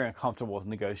are very uncomfortable with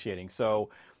negotiating. So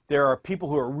there are people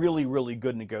who are really, really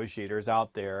good negotiators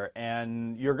out there,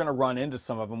 and you're going to run into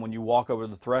some of them when you walk over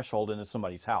the threshold into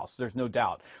somebody's house. There's no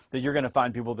doubt that you're going to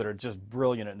find people that are just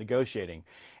brilliant at negotiating.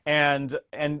 And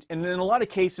in a lot of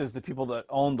cases, the people that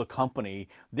own the company,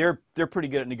 they're pretty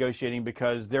good at negotiating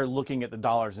because they're looking at the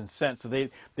dollars and cents. So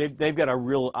they've got a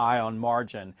real eye on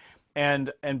margin.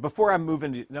 And before I move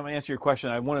into, let me answer your question,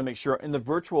 I want to make sure in the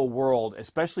virtual world,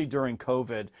 especially during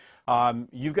COVID,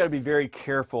 you've got to be very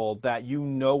careful that you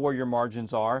know where your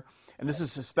margins are. And this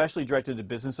is especially directed to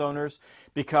business owners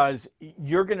because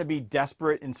you're going to be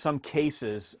desperate in some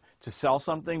cases to sell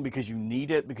something because you need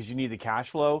it, because you need the cash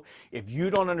flow. If you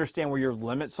don't understand where your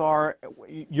limits are,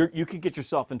 you could get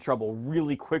yourself in trouble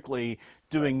really quickly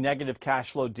doing negative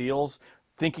cash flow deals,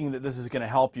 thinking that this is going to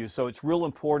help you. So it's real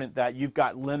important that you've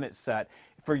got limits set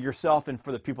for yourself and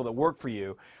for the people that work for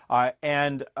you,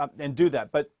 and do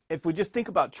that. But if we just think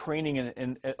about training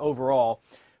and overall,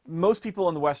 most people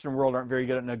in the Western world aren't very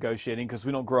good at negotiating because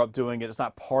we don't grow up doing it. It's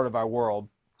not part of our world.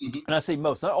 Mm-hmm. And I say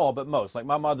most, not all, but most. Like,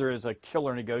 my mother is a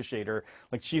killer negotiator.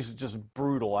 Like, she's just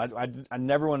brutal. I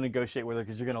never want to negotiate with her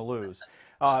because you're going to lose.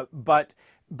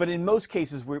 But in most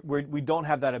cases, we don't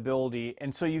have that ability.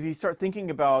 And so if you start thinking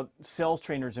about sales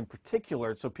trainers in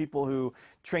particular, so people who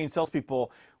train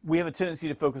salespeople, we have a tendency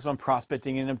to focus on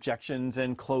prospecting and objections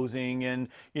and closing and,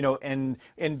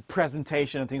 and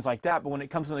presentation and things like that. But when it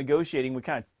comes to negotiating, we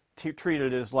kind of treat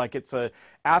it as like it's a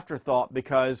afterthought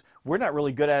because we're not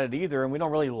really good at it either, and we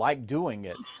don't really like doing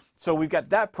it. So we've got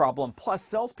that problem. Plus,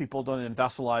 salespeople don't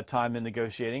invest a lot of time in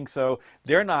negotiating, so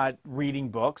they're not reading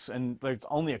books, and there's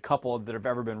only a couple that have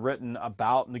ever been written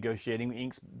about negotiating.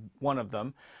 Ink's one of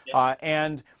them,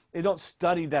 and they don't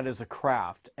study that as a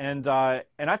craft. And I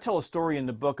tell a story in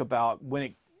the book about when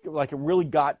it really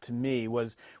got to me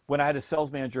was when I had a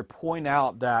sales manager point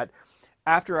out that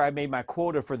after I made my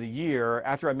quota for the year,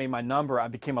 after I made my number, I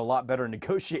became a lot better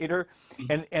negotiator.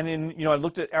 Mm-hmm. And then, I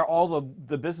looked at all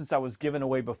the business I was giving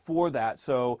away before that.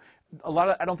 So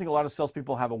I don't think a lot of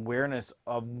salespeople have awareness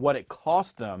of what it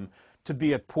costs them to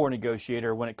be a poor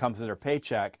negotiator when it comes to their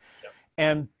paycheck.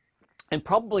 Yep. And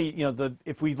probably,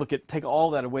 if we take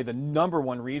all that away, the number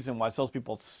one reason why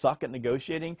salespeople suck at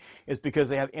negotiating is because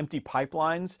they have empty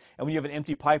pipelines. And when you have an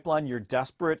empty pipeline, you're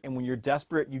desperate. And when you're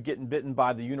desperate, you get bitten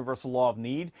by the universal law of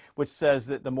need, which says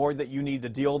that the more that you need the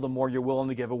deal, the more you're willing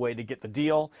to give away to get the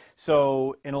deal.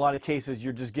 So in a lot of cases,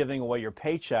 you're just giving away your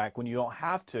paycheck when you don't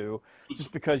have to,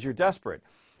 just because you're desperate.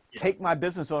 Yeah. Take my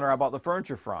business owner I bought the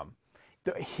furniture from.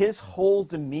 His whole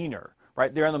demeanor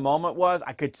right there in the moment was,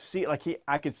 I could see,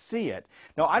 I could see it.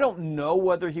 Now, I don't know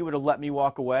whether he would have let me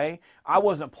walk away. I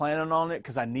wasn't planning on it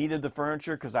because I needed the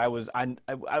furniture because I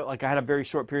had a very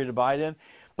short period to buy it in.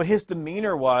 But his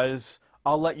demeanor was,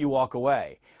 I'll let you walk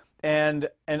away. And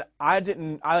I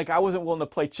wasn't willing to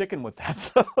play chicken with that.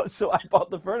 So I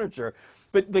bought the furniture.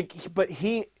 But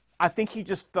I think he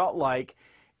just felt like,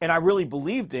 and I really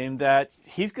believed him, that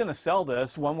he's going to sell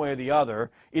this one way or the other,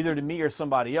 either to me or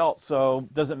somebody else, so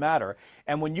it doesn't matter.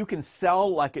 And when you can sell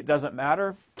like it doesn't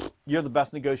matter, you're the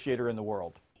best negotiator in the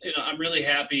world. I'm really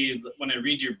happy when I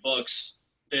read your books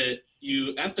that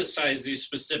you emphasize these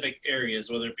specific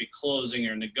areas, whether it be closing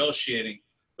or negotiating,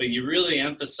 but you really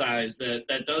emphasize that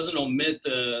that doesn't omit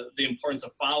the importance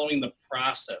of following the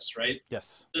process, right?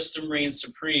 Yes. System reigns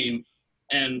supreme.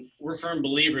 And we're firm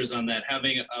believers on that,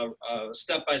 having a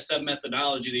step-by-step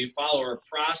methodology that you follow or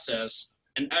process,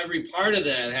 and every part of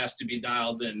that has to be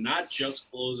dialed in, not just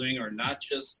closing or not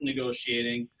just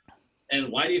negotiating. And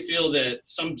why do you feel that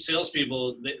some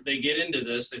salespeople, they get into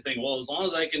this, they think, well, as long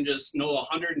as I can just know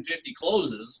 150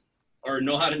 closes or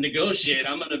know how to negotiate,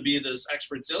 I'm going to be this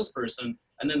expert salesperson,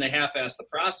 and then they half-ass the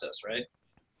process, right?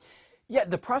 Yeah,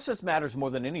 the process matters more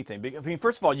than anything. I mean,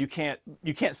 first of all, you can't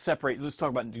separate. Let's talk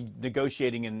about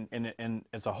negotiating in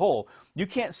as a whole. You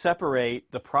can't separate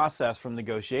the process from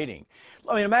negotiating.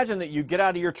 I mean, imagine that you get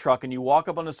out of your truck and you walk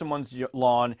up onto someone's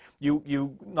lawn.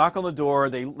 You knock on the door.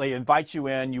 They invite you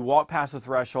in. You walk past the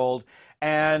threshold,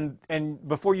 and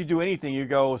before you do anything, you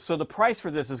go, so the price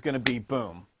for this is going to be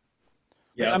boom.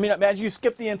 Yeah. I mean, imagine you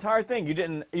skipped the entire thing. You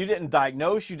didn't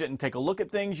diagnose. You didn't take a look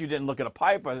at things. You didn't look at a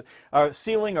pipe, a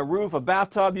ceiling, a roof, a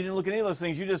bathtub. You didn't look at any of those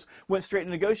things. You just went straight to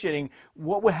negotiating.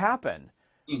 What would happen?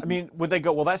 Mm-hmm. I mean, would they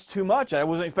go, well, that's too much. I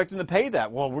wasn't expecting to pay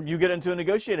that. Well, you get into a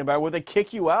negotiating battle. Would they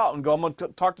kick you out and go, I'm going to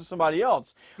talk to somebody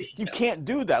else? Yeah. You can't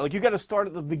do that. Like, you got to start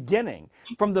at the beginning.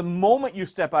 From the moment you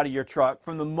step out of your truck,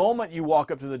 from the moment you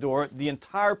walk up to the door, the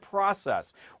entire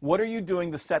process. What are you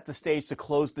doing to set the stage to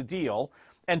close the deal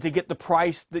and to get the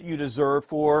price that you deserve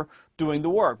for doing the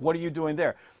work? What are you doing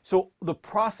there? So the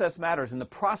process matters, and the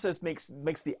process makes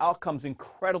the outcomes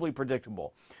incredibly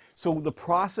predictable. So the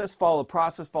process, follow the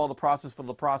process, follow the process, follow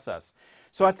the process.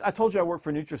 So I told you I worked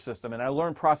for Nutrisystem, and I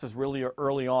learned process really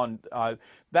early on.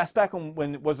 That's back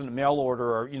when it wasn't a mail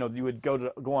order, or you would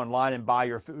go online and buy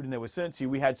your food and they would send it to you.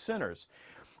 We had centers.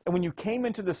 And when you came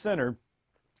into the center,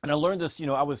 and I learned this,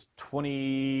 I was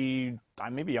 20,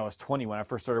 maybe I was 20 when I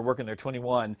first started working there,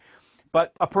 21.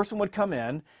 But a person would come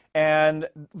in and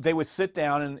they would sit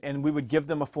down and we would give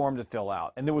them a form to fill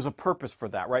out. And there was a purpose for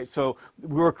that, right? So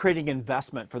we were creating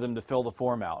investment for them to fill the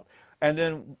form out.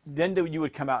 And then you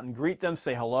would come out and greet them,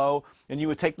 say hello, and you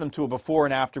would take them to a before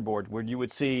and after board where you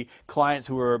would see clients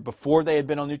who were before they had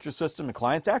been on Nutrisystem and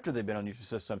clients after they'd been on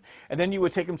Nutrisystem. And then you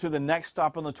would take them to the next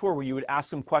stop on the tour where you would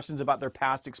ask them questions about their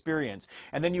past experience.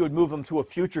 And then you would move them to a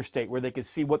future state where they could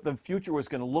see what the future was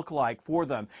going to look like for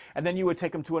them. And then you would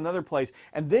take them to another place.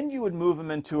 And then you would move them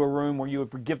into a room where you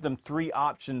would give them 3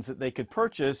 options that they could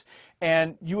purchase.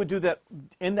 And you would do that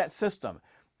in that system.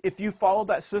 If you followed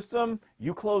that system,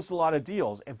 you closed a lot of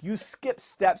deals. If you skipped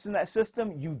steps in that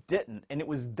system, you didn't. And it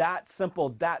was that simple,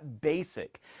 that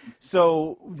basic.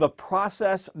 So the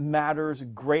process matters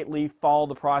greatly. Follow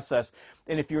the process.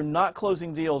 And if you're not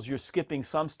closing deals, you're skipping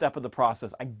some step of the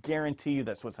process. I guarantee you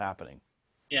that's what's happening.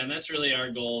 Yeah, and that's really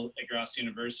our goal at Grosso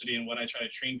University, and what I try to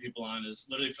train people on is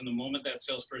literally from the moment that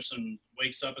salesperson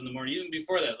wakes up in the morning, even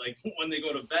before that, like when they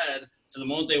go to bed, to the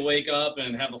moment they wake up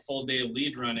and have a full day of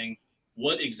lead running,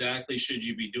 what exactly should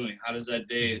you be doing? How does that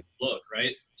day look,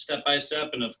 right? Step by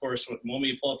step. And of course, the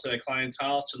moment you pull up to that client's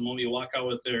house and the moment you walk out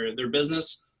with their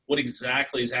business, what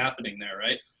exactly is happening there,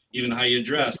 right? Even how you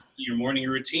dress, your morning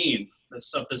routine, that's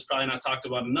stuff that's probably not talked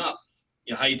about enough.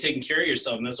 How you taking care of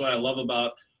yourself. And that's what I love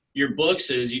about your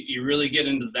books is you really get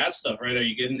into that stuff, right? Are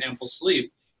you getting ample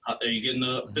sleep? Are you getting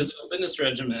a physical fitness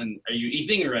regimen? Are you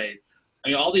eating right? I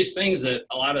mean, all these things that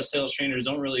a lot of sales trainers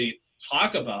don't really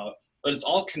talk about, but it's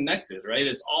all connected, right?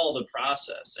 It's all the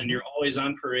process, and you're always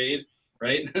on parade,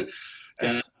 right? And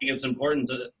I think it's important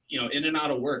to, in and out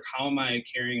of work, how am I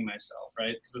carrying myself,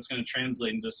 right? Because it's going to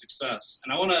translate into success.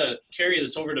 And I want to carry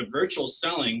this over to virtual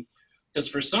selling, because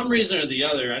for some reason or the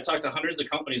other, I talk to hundreds of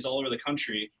companies all over the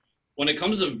country. When it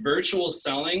comes to virtual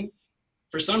selling,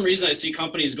 for some reason I see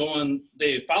companies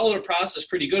they follow the process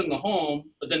pretty good in the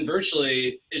home, but then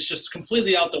virtually it's just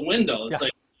completely out the window. It's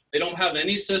like, they don't have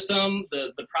any system.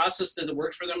 The process that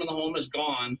works for them in the home is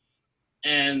gone.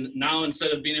 And now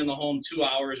instead of being in the home 2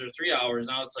 hours or 3 hours,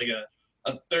 now it's like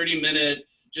a 30-minute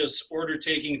just order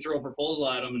taking, throw a proposal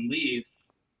at them and leave.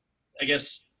 I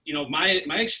guess, my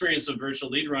experience of virtual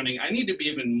lead running, I need to be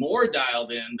even more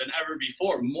dialed in than ever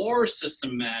before, more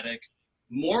systematic,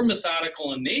 more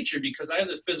methodical in nature, because I have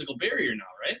the physical barrier now,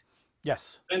 right?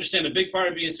 Yes. I understand a big part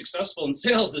of being successful in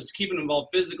sales is keeping them involved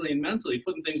physically and mentally,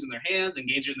 putting things in their hands,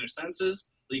 engaging their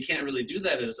senses. But you can't really do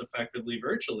that as effectively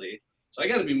virtually. So I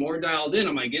got to be more dialed in.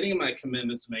 Am I getting my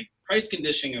commitments? Am I price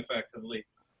conditioning effectively?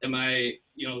 Am I,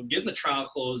 getting the trial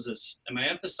closes? Am I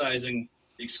emphasizing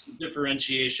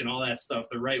differentiation, all that stuff,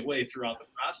 the right way throughout the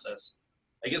process?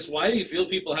 I guess, why do you feel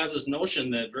people have this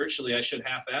notion that virtually I should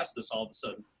half-ass this all of a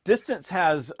sudden? Distance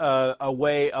has a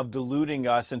way of deluding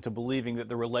us into believing that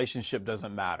the relationship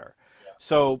doesn't matter.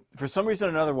 So for some reason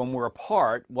or another, when we're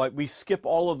apart, we skip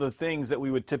all of the things that we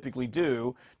would typically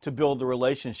do to build the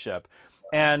relationship.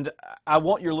 And I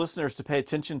want your listeners to pay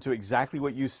attention to exactly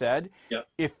what you said. Yep.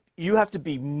 If you have to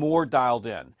be more dialed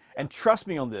in, and trust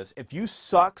me on this, if you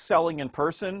suck selling in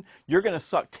person, you're going to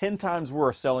suck 10 times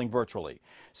worse selling virtually.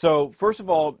 So first of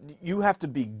all, you have to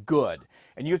be good,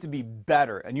 and you have to be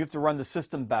better, and you have to run the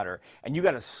system better, and you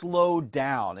got to slow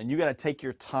down, and you got to take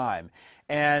your time.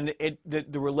 And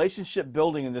the relationship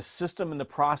building and the system and the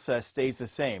process stays the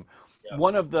same. Yeah.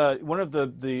 One of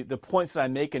the points that I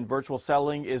make in virtual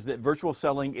selling is that virtual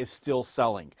selling is still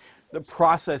selling. The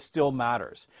process still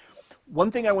matters. One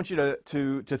thing I want you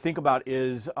to think about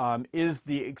is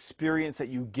the experience that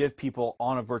you give people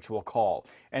on a virtual call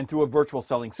and through a virtual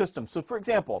selling system. So for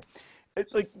example,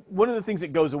 one of the things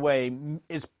that goes away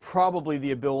is probably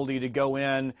the ability to go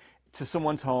in to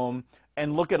someone's home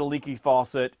and look at a leaky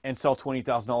faucet and sell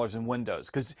 $20,000 in windows,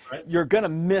 because you're going to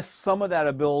miss some of that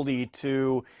ability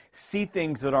to see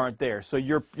things that aren't there. So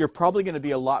you're probably going to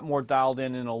be a lot more dialed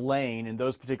in a lane in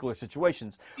those particular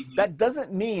situations. Mm-hmm. That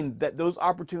doesn't mean that those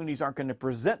opportunities aren't going to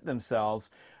present themselves,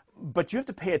 but you have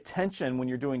to pay attention when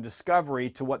you're doing discovery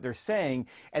to what they're saying,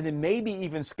 and then maybe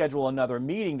even schedule another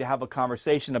meeting to have a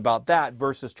conversation about that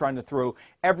versus trying to throw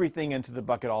everything into the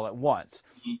bucket all at once.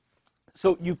 Mm-hmm.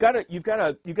 So you've got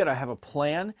to have a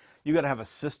plan. You got to have a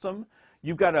system.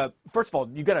 You've got to, first of all,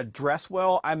 you got to dress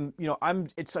well.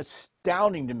 It's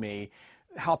astounding to me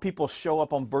how people show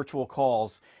up on virtual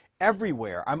calls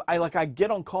everywhere. I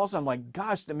get on calls and I'm like,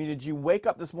 gosh, did you wake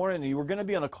up this morning and you were going to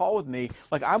be on a call with me?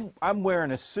 Like I'm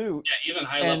wearing a suit. Yeah, even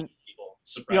high level people.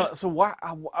 Surprised. So why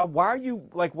are you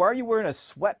wearing a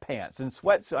sweatpants and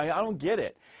sweats? I don't get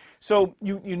it. So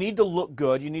you need to look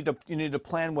good, you need to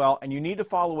plan well, and you need to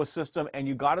follow a system, and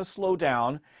you got to slow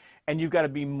down, and you've got to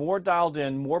be more dialed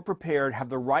in, more prepared, have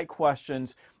the right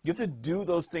questions. You have to do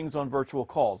those things on virtual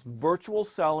calls. Virtual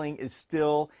selling is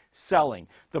still selling.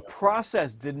 The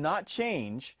process did not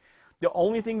change. The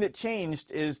only thing that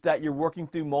changed is that you're working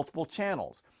through multiple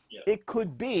channels. Yeah. It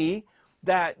could be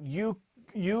that you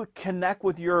connect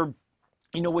with your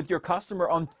customer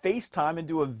on FaceTime and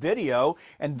do a video,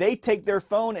 and they take their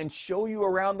phone and show you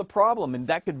around the problem. And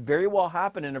that could very well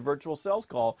happen in a virtual sales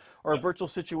call or a virtual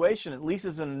situation, at least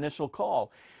as an initial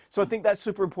call. So I think that's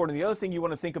super important. The other thing you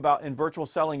want to think about in virtual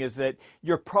selling is that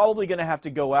you're probably going to have to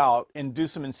go out and do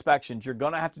some inspections. You're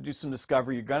going to have to do some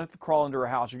discovery. You're going to have to crawl into a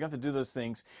house. You're going to have to do those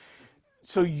things.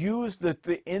 So use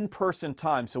the in-person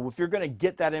time. So if you're going to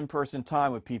get that in-person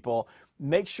time with people,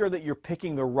 make sure that you're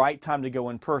picking the right time to go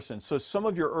in person. So some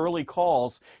of your early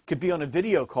calls could be on a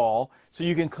video call, so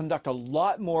you can conduct a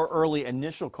lot more early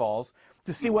initial calls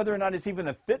to see whether or not it's even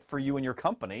a fit for you and your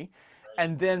company.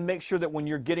 And then make sure that when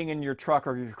you're getting in your truck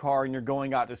or your car and you're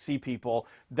going out to see people,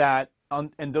 that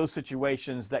in those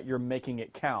situations that you're making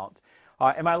it count.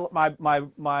 And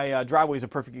my driveway is a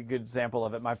perfectly good example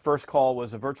of it. My first call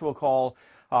was a virtual call.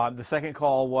 The second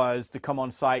call was to come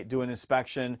on site, do an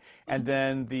inspection, and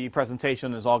then the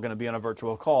presentation is all going to be on a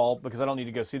virtual call because I don't need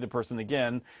to go see the person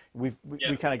again. We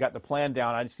kind of got the plan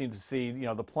down. I just need to see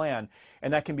the plan,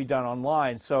 and that can be done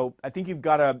online. So I think you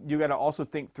got to also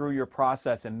think through your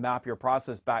process and map your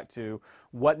process back to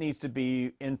what needs to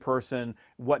be in person,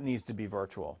 what needs to be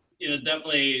virtual.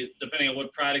 Definitely, depending on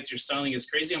what product you're selling, it's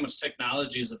crazy how much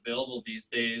technology is available these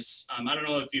days. I don't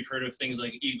know if you've heard of things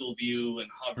like Eagle View and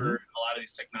Hover, and a lot of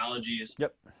these technologies,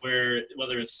 where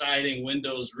whether it's siding,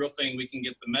 windows, roofing, we can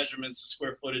get the measurements, the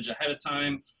square footage ahead of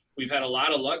time. We've had a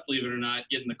lot of luck, believe it or not,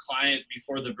 getting the client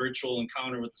before the virtual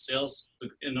encounter with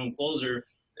the in-home closer,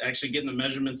 actually getting the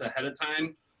measurements ahead of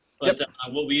time. But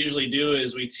what we usually do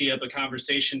is we tee up a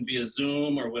conversation via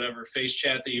Zoom or whatever face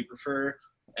chat that you prefer.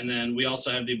 And then we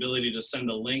also have the ability to send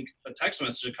a text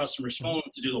message to a customer's phone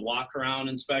to do the walk around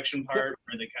inspection part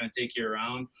where they kind of take you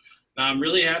around. Now, I'm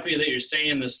really happy that you're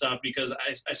saying this stuff because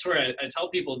I swear I tell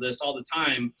people this all the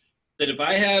time, that if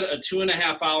I had a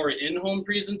 2.5 hour in-home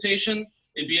presentation,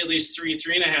 it'd be at least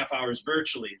 3.5 hours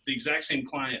virtually, the exact same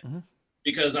client. Mm-hmm.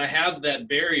 Because I have that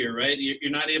barrier, right? You're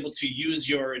not able to use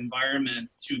your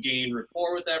environment to gain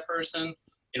rapport with that person.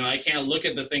 I can't look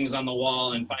at the things on the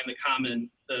wall and find the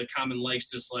common likes,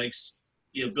 dislikes,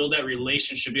 build that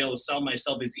relationship, be able to sell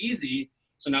myself is easy.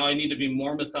 So now I need to be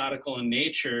more methodical in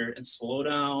nature and slow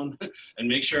down and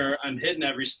make sure I'm hitting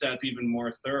every step even more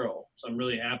thorough. So I'm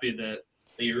really happy that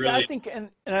you Yeah, I really, think, and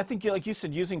I think, like you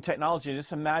said, using technology.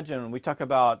 Just imagine when we talk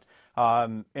about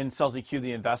in Sales EQ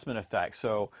the investment effect.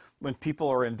 So when people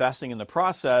are investing in the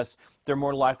process, they're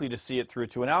more likely to see it through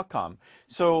to an outcome.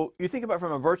 So you think about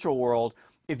from a virtual world.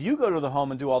 If you go to the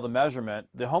home and do all the measurement,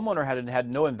 the homeowner had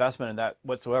no investment in that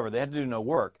whatsoever. They had to do no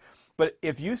work. But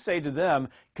if you say to them,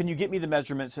 can you get me the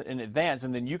measurements in advance,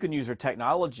 and then you can use their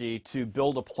technology to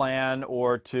build a plan,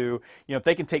 or to, if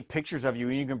they can take pictures of you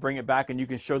and you can bring it back and you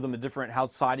can show them the different, how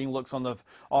siding looks on the,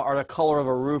 or the color of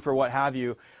a roof or what have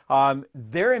you,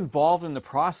 they're involved in the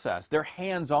process. They're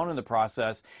hands-on in the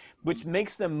process, which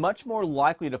makes them much more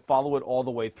likely to follow it all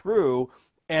the way through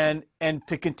and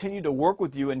to continue to work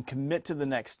with you and commit to the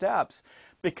next steps.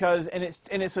 Because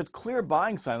it's a clear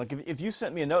buying sign. Like if you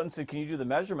sent me a note and said, "Can you do the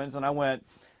measurements?" and I went,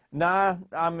 "Nah,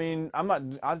 I mean, I'm not.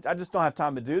 I just don't have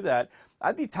time to do that."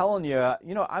 I'd be telling you,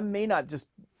 I may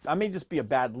just be a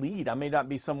bad lead. I may not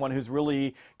be someone who's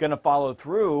really going to follow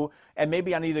through, and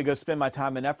maybe I need to go spend my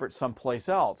time and effort someplace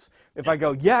else. If I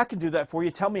go, "Yeah, I can do that for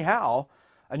you. Tell me how."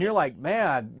 And you're like,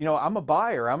 "Man, I'm a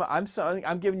buyer.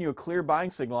 I'm giving you a clear buying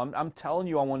signal. I'm telling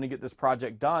you I want to get this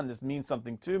project done. This means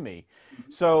something to me."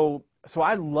 So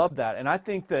I love that, and I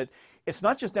think that it's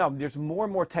not just now. There's more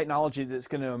and more technology that's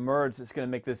going to emerge that's going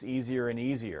to make this easier and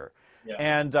easier. yeah,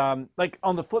 And like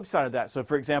on the flip side of that, so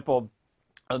for example,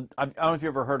 I don't know if you've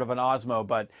ever heard of an Osmo,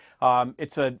 but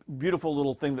it's a beautiful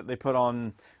little thing that they put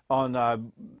on the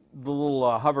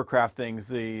little hovercraft things,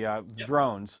 the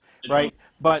drones, right?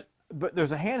 But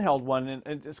there's a handheld one,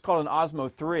 and it's called an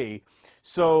Osmo 3.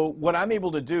 So what I'm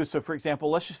able to do, so for example,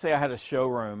 let's just say I had a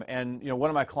showroom, and one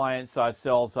of my clients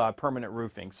sells permanent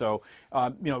roofing, so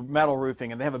metal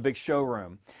roofing, and they have a big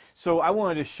showroom. So I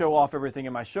wanted to show off everything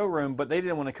in my showroom, but they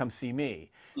didn't want to come see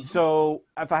me. Mm-hmm. So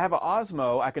if I have an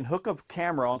Osmo, I can hook a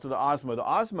camera onto the Osmo. The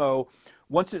Osmo,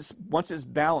 once it's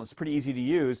balanced, pretty easy to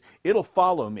use, it'll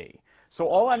follow me. So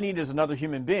all I need is another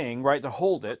human being, right, to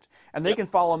hold it, and they can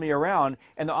follow me around.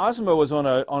 And the Osmo is on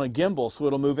a gimbal, so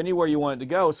it'll move anywhere you want it to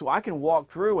go. So I can walk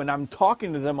through, and I'm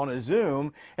talking to them on a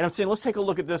Zoom, and I'm saying, let's take a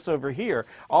look at this over here.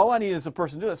 All I need is a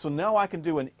person to do that. So now I can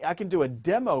do a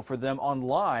demo for them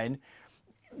online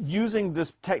using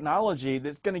this technology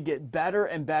that's going to get better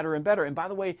and better and better. And by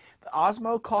the way, the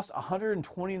Osmo costs $129.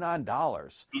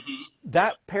 Mm-hmm.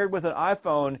 That paired with an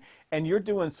iPhone, and you're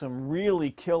doing some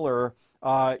really killer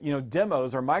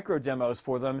demos or micro demos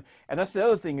for them. And that's the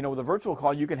other thing, with a virtual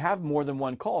call, you can have more than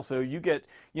one call. So you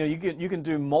can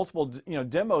do multiple,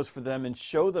 demos for them and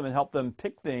show them and help them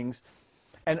pick things.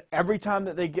 And every time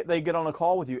that they get on a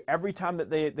call with you, every time that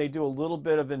they do a little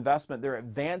bit of investment, they're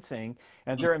advancing.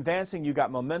 And if they're advancing, you got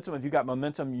momentum. If you got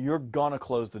momentum, you're gonna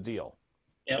close the deal.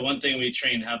 Yeah, one thing we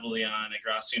train heavily on at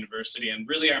Grosso University, and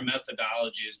really our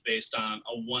methodology is based on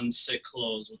a one-sit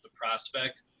close with the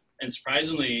prospect. And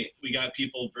surprisingly, we got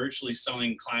people virtually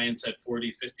selling clients at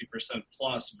 40, 50%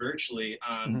 plus virtually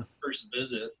on the first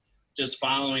visit, just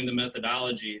following the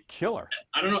methodology. Killer.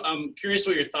 I don't know. I'm curious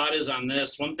what your thought is on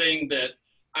this. One thing that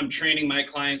I'm training my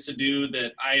clients to do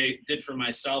that I did for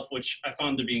myself, which I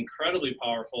found to be incredibly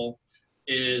powerful,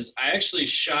 is I actually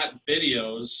shot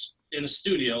videos in a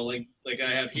studio like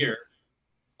I have here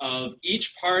of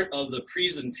each part of the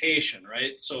presentation,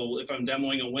 right? So if I'm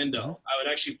demoing a window, I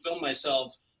would actually film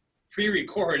myself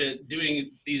pre-record it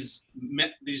doing these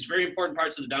very important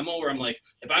parts of the demo where I'm like,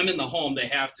 if I'm in the home, they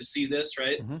have to see this,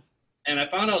 right? Mm-hmm. And I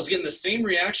found I was getting the same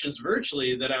reactions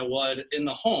virtually that I would in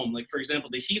the home. Like, for example,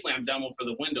 the heat lamp demo for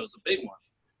the windows, a big one.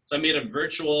 So I made a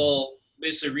virtual,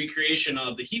 basically recreation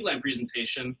of the heat lamp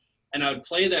presentation, and I would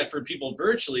play that for people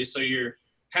virtually. So you're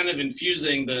kind of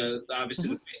infusing obviously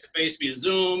the face-to-face via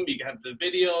Zoom. You can have the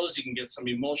videos. You can get some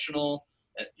emotional,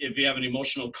 if you have an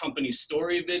emotional company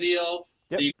story video,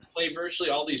 that you can play virtually,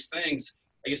 all these things.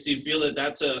 I guess, do you feel that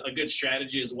that's a good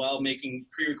strategy as well, making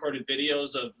pre-recorded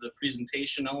videos of the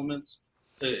presentation elements?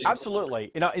 Absolutely.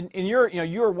 In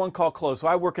you're one call close, so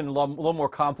I work in a little more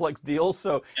complex deals.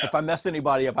 So if I messed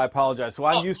anybody up, I apologize. So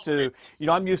I'm used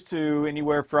to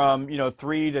anywhere from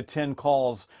 3 to 10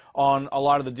 calls on a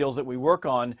lot of the deals that we work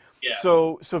on. Yeah.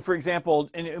 So for example,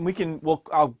 and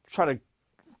I'll try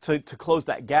to close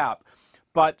that gap.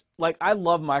 But like, I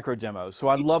love micro demos, so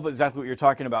I love exactly what you're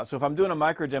talking about. So if I'm doing a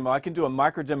micro demo, I can do a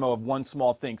micro demo of one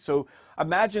small thing. So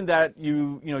imagine that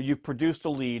you've produced a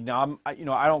lead. Now I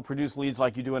don't produce leads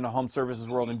like you do in the home services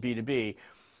world in B2B,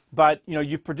 but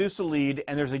you've produced a lead,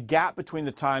 and there's a gap between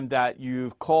the time that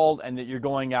you've called and that you're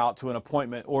going out to an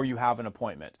appointment, or you have an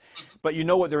appointment, but you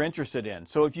know what they're interested in.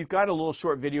 So if you've got a little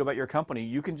short video about your company,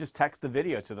 you can just text the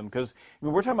video to them, because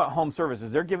we're talking about home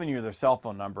services. They're giving you their cell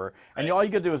phone number, and all you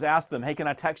gotta do is ask them, hey, can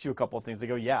I text you a couple of things? They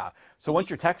go, yeah. So once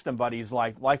you're texting buddies,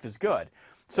 like, life is good.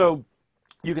 So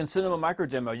You can send them a micro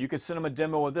demo. You can send them a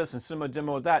demo of this and send them a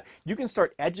demo of that. You can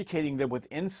start educating them with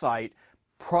insight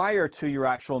prior to your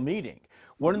actual meeting.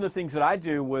 One of the things that I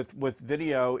do with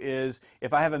video is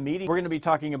if I have a meeting, we're going to be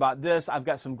talking about this. I've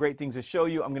got some great things to show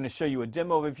you. I'm going to show you a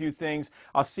demo of a few things.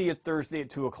 I'll see you Thursday at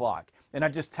 2 o'clock. And I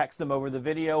just text them over the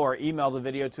video or email the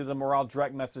video to them, or I'll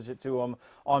direct message it to them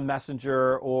on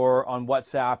Messenger or on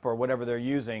WhatsApp or whatever they're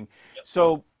using.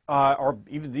 So, or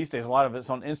even these days, a lot of it's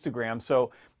on Instagram.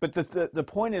 So, but the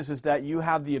point is that you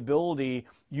have the ability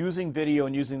using video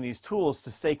and using these tools to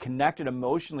stay connected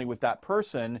emotionally with that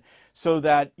person, so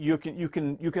that you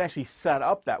can actually set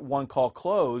up that one call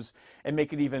close and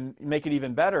make it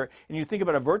even better. And you think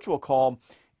about a virtual call.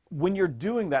 When you're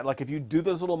doing that, like if you do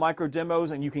those little micro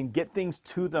demos and you can get things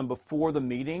to them before the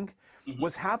meeting,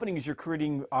 what's happening is you're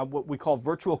creating what we call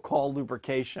virtual call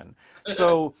lubrication.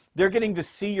 So they're getting to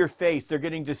see your face. They're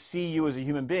getting to see you as a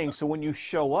human being. So when you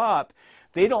show up,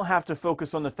 they don't have to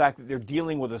focus on the fact that they're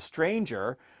dealing with a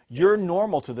stranger. You're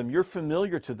normal to them. You're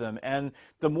familiar to them. And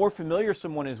the more familiar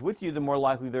someone is with you, the more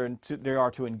likely they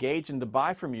are to engage and to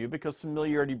buy from you, because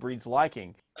familiarity breeds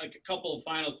liking. A couple of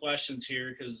final questions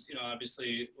here, because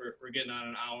obviously we're getting on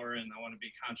an hour and I want to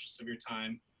be conscious of your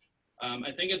time.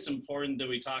 I think it's important that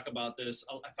we talk about this.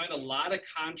 I find a lot of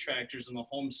contractors in the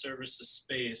home services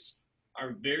space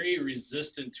are very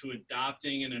resistant to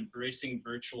adopting and embracing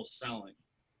virtual selling.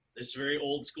 It's very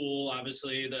old school,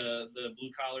 obviously, the blue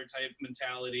collar type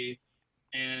mentality.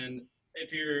 And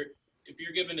if you're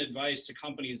giving advice to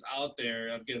companies out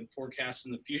there of getting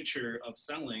forecasting the future of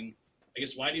selling, I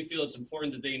guess, why do you feel it's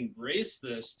important that they embrace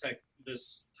this type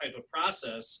of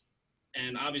process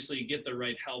and obviously get the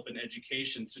right help and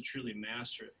education to truly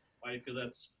master it? Why do you feel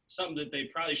that's something that they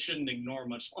probably shouldn't ignore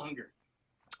much longer?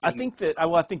 I think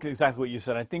exactly what you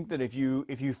said. I think that if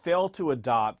you fail to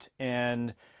adopt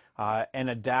and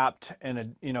adapt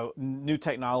and new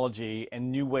technology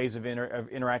and new ways of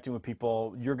interacting with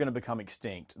people, you're going to become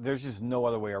extinct. There's just no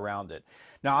other way around it.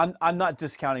 Now, I'm not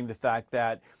discounting the fact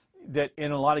that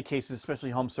in a lot of cases,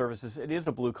 especially home services, it is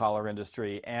a blue-collar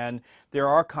industry, and there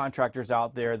are contractors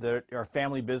out there that are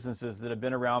family businesses that have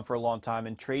been around for a long time,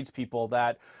 and tradespeople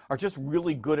that are just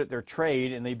really good at their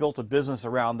trade, and they built a business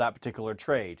around that particular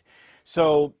trade.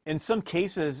 So in some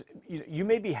cases, you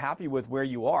may be happy with where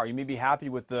you are. You may be happy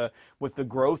with the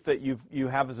growth that you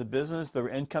have as a business, the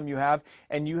income you have,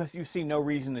 and you see no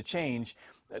reason to change.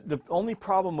 The only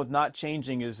problem with not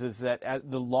changing is that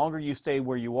the longer you stay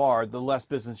where you are, the less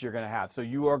business you're going to have. So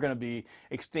you are going to be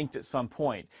extinct at some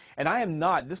point. And I am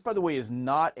not, this by the way is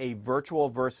not a virtual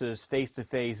versus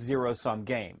face-to-face zero-sum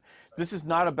game. This is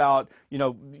not about,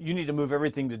 you need to move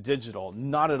everything to digital.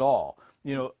 Not at all.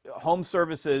 Home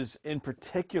services in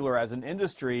particular as an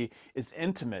industry is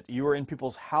intimate. You are in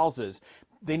people's houses.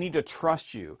 They need to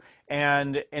trust you,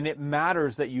 and it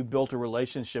matters that you built a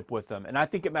relationship with them. And I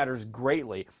think it matters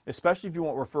greatly, especially if you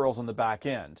want referrals on the back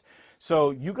end. So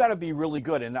you got to be really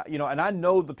good. And and I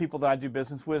know the people that I do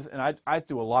business with, and I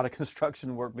do a lot of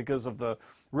construction work because of the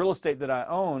real estate that I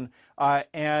own.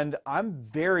 And I'm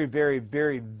very, very,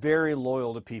 very, very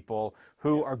loyal to people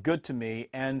who are good to me.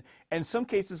 And in some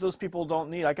cases, those people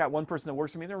don't need. I got one person that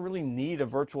works for me. They don't really need a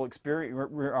virtual experience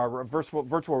or a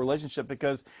virtual relationship,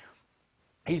 because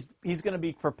he's going to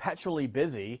be perpetually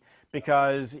busy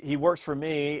because he works for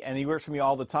me, and he works for me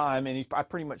all the time, and he's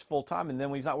pretty much full time. And then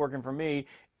when he's not working for me,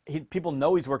 people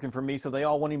know he's working for me, so they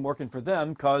all want him working for them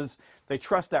because they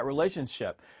trust that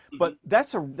relationship. But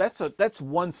that's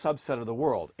one subset of the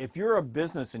world. If you're a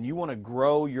business and you want to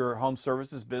grow your home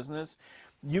services business,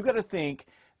 you got to think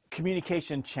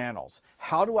communication channels.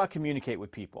 How do I communicate with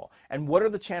people? And what are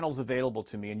the channels available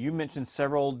to me? And you mentioned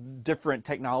several different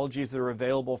technologies that are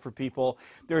available for people.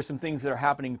 There are some things that are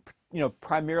happening,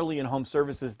 primarily in home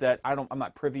services that I'm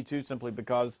not privy to, simply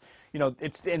because,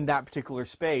 it's in that particular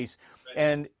space.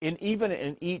 Right. And even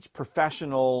in each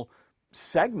professional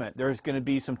segment, there's going to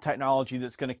be some technology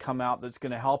that's going to come out that's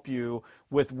going to help you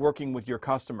with working with your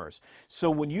customers. So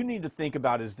what you need to think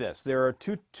about is this. There are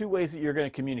two ways that you're going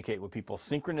to communicate with people: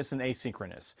 synchronous and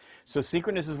asynchronous. So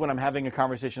synchronous is when I'm having a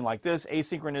conversation like this.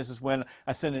 Asynchronous is when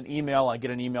I send an email, I get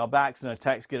an email back, send a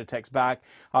text, get a text back,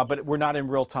 but we're not in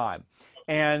real time.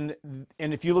 And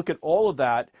if you look at all of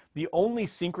that, the only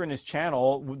synchronous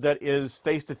channel that is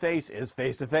face-to-face is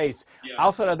face-to-face. Yeah.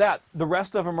 Outside of that, the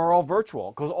rest of them are all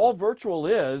virtual, because all virtual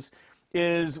is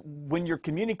when you're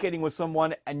communicating with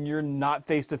someone and you're not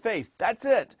face-to-face. That's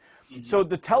it. Mm-hmm. So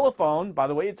the telephone, by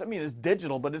the way, it's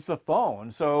digital, but it's the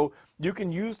phone. So you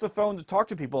can use the phone to talk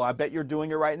to people. I bet you're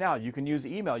doing it right now. You can use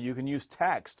email. You can use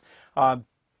text.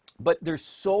 But there's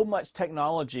so much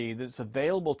technology that's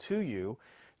available to you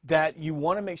that you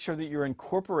want to make sure that you're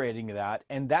incorporating that,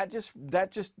 and that just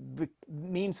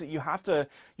means that you got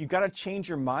to change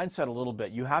your mindset a little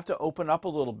bit. You have to open up a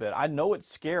little bit. I know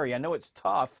it's scary. I know it's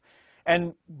tough.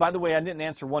 And by the way, I didn't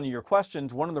answer one of your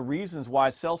questions. One of the reasons why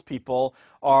salespeople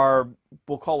are,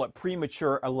 we'll call it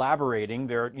premature elaborating,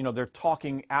 they're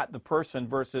talking at the person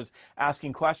versus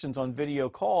asking questions on video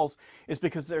calls, is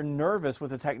because they're nervous with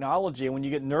the technology. And when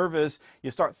you get nervous, you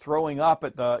start throwing up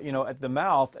at the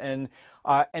mouth. And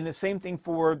the same thing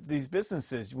for these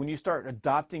businesses. When you start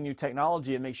adopting new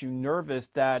technology, it makes you nervous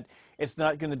that it's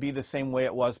not going to be the same way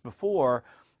it was before.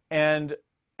 And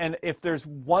if there's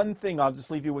one thing, I'll just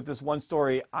leave you with this one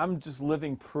story. I'm just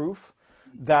living proof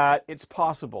that it's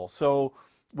possible. So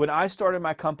when I started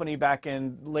my company back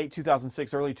in late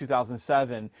 2006, early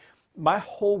 2007, my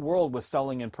whole world was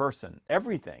selling in person,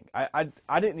 everything. I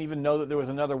didn't even know that there was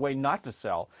another way not to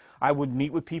sell. I would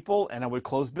meet with people and I would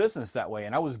close business that way.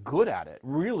 And I was good at it,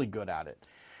 really good at it.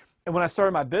 And when I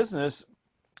started my business,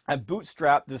 I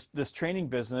bootstrapped this training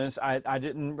business. I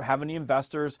didn't have any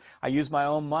investors. I used my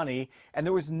own money, and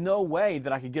there was no way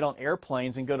that I could get on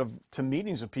airplanes and go to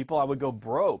meetings with people. I would go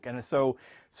broke, and so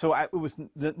it was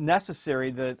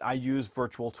necessary that I use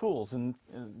virtual tools. And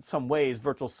in some ways,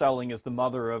 virtual selling is the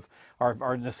mother of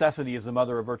our necessity is the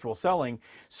mother of virtual selling.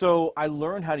 So I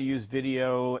learned how to use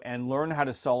video and learn how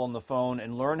to sell on the phone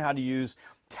and learn how to use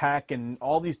tech and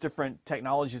all these different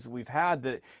technologies that we've had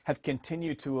that have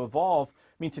continued to evolve.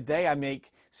 I mean, today I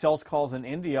make sales calls in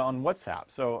India on WhatsApp.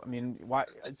 So, I mean,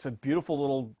 it's a beautiful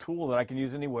little tool that I can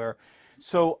use anywhere.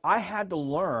 So I had to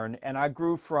learn, and I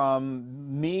grew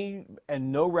from me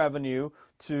and no revenue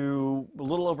to a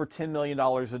little over $10 million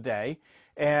a day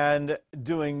and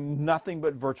doing nothing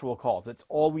but virtual calls. That's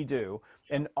all we do.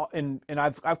 And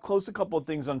I've closed a couple of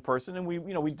things in person, and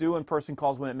we do in-person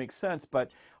calls when it makes sense,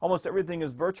 but almost everything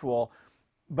is virtual.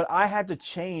 But I had to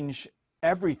change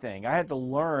everything. I had to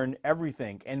learn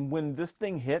everything. And when this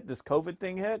COVID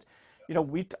thing hit,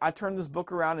 I turned this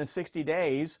book around in 60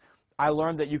 days. I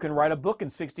learned that you can write a book in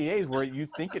 60 days where you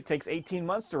think it takes 18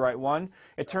 months to write one.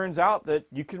 It turns out that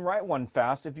you can write one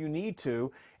fast if you need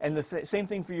to. And the same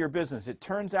thing for your business. It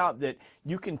turns out that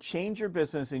you can change your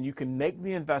business and you can make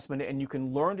the investment and you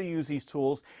can learn to use these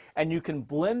tools and you can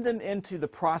blend them into the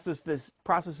processes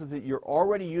that you're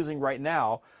already using right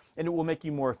now. And it will make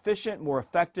you more efficient, more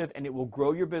effective, and it will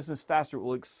grow your business faster. It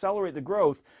will accelerate the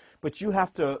growth, but you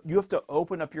have to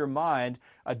open up your mind,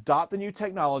 adopt the new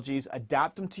technologies,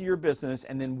 adapt them to your business,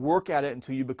 and then work at it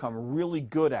until you become really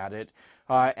good at it,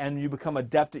 and you become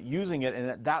adept at using it. And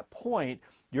at that point,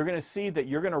 you're going to see that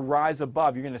you're going to rise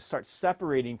above. You're going to start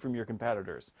separating from your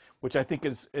competitors, which I think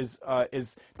is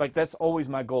like that's always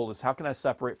my goal: is how can I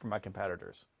separate from my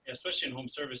competitors? Yeah, especially in home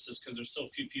services, because there's so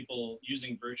few people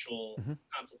using virtual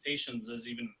consultations as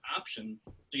even an option.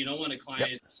 So you don't want a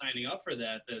client signing up for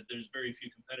that there's very few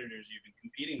competitors you've been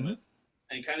competing with.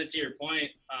 And kind of to your point,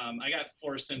 I got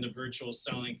forced into virtual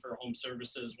selling for home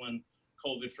services when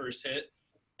COVID first hit.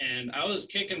 And I was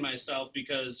kicking myself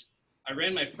because I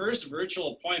ran my first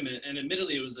virtual appointment, and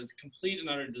admittedly, it was a complete and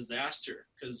utter disaster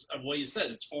because of what you said.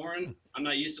 It's foreign. I'm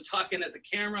not used to talking at the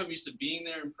camera. I'm used to being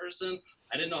there in person.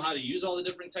 I didn't know how to use all the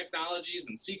different technologies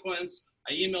and sequence.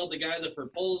 I emailed the guy the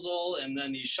proposal, and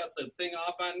then he shut the thing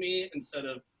off on me instead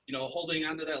of, holding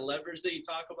onto that leverage that you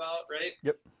talk about, right?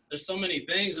 Yep. There's so many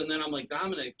things. And then I'm like,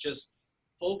 Dominic, just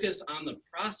focus on the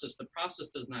process. The process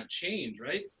does not change,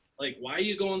 right? Like, why are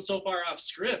you going so far off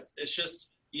script? It's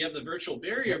just, you have the virtual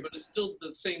barrier, but it's still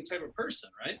the same type of person,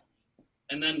 right?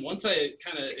 And then once it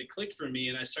clicked for me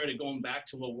and I started going back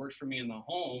to what worked for me in the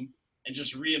home and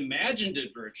just reimagined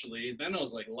it virtually, then it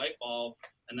was like a light bulb.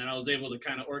 And then I was able to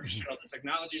kind of orchestrate all the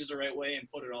technologies the right way and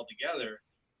put it all together.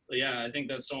 But yeah, I think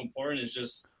that's so important, is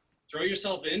just throw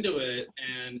yourself into it,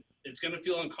 and it's going to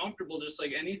feel uncomfortable just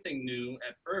like anything new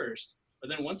at first. But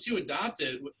then once you adopt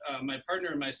it, my partner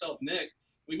and myself, Nick,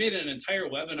 we made an entire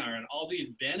webinar on all the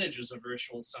advantages of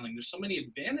virtual selling. There's so many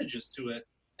advantages to it.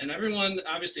 And everyone,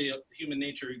 obviously, human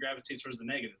nature gravitates towards the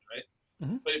negative, right?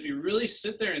 But if you really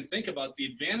sit there and think about the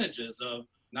advantages of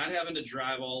not having to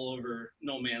drive all over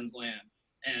no man's land,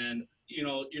 and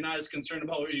you're not as concerned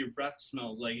about what your breath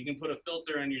smells like. You can put a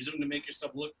filter on your Zoom to make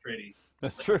yourself look pretty.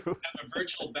 That's true. You have a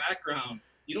virtual background.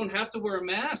 You don't have to wear a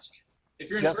mask. If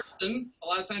you're in person, a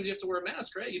lot of times you have to wear a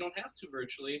mask, right? You don't have to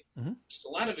virtually. Just a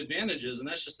lot of advantages, and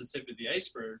that's just the tip of the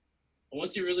iceberg. But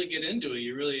once you really get into it,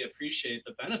 you really appreciate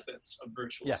the benefits of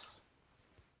virtual. Yes.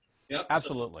 Yep.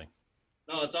 Absolutely.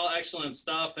 So, no, it's all excellent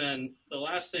stuff. And the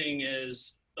last thing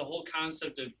is the whole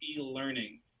concept of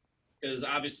e-learning, because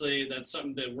obviously that's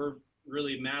something that we're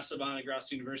really massive on at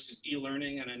Grosso University is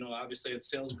e-learning. And I know obviously it's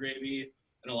sales gravy.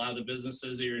 and a lot of the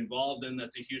businesses that you're involved in,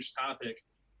 that's a huge topic.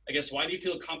 I guess, why do you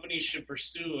feel companies should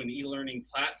pursue an e-learning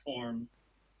platform,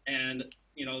 and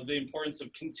the importance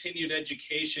of continued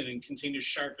education and continue to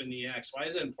sharpen the axe? Why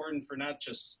is it important for not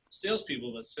just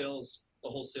salespeople, but the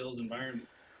whole sales environment?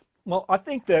 Well, I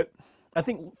think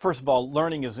first of all,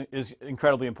 learning is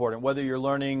incredibly important. Whether you're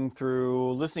learning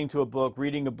through listening to a book,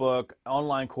 reading a book,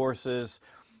 online courses,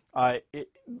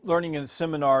 learning in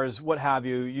seminars, what have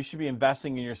you, you should be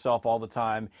investing in yourself all the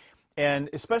time, and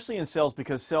especially in sales,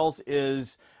 because sales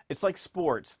it's like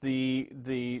sports. The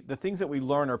things that we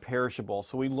learn are perishable.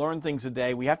 So we learn things a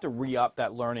day. We have to re-up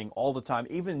that learning all the time.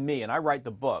 Even me, and I write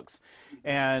the books,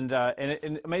 and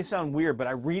it may sound weird, but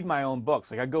I read my own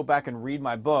books. Like, I go back and read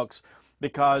my books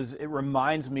because it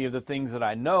reminds me of the things that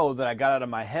I know that I got out of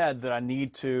my head that I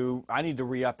need to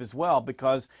re-up as well,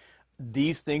 because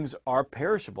these things are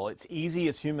perishable. It's easy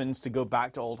as humans to go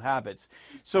back to old habits.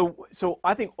 So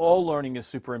I think all learning is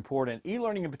super important.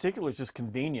 E-learning in particular is just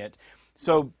convenient.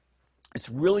 So it's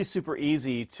really super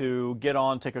easy to get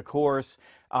on, take a course,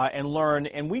 and learn.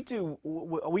 And we do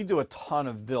a ton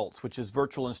of VILTs, which is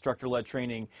virtual instructor-led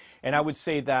training. And I would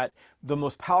say that the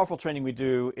most powerful training we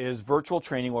do is virtual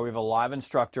training, where we have a live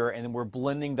instructor, and then we're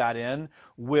blending that in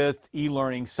with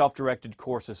e-learning self-directed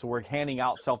courses. So we're handing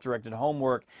out self-directed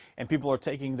homework, and people are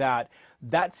taking that.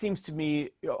 That seems to me,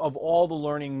 of all the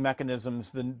learning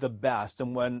mechanisms, the best.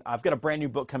 And when I've got a brand new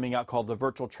book coming out called The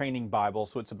Virtual Training Bible,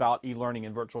 so it's about e-learning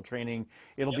and virtual training.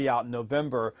 It'll be out in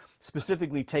November,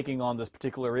 specifically taking on this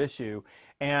particular issue.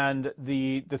 And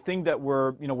the thing that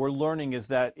we're learning is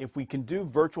that if we can do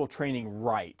virtual training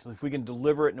right, if we can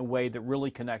deliver it in a way that really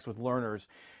connects with learners,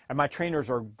 and my trainers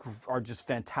are just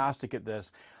fantastic at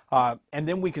this, and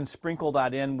then we can sprinkle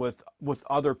that in with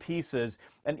other pieces,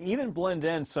 and even blend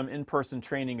in some in-person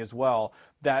training as well,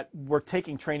 that we're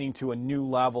taking training to a new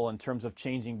level in terms of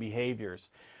changing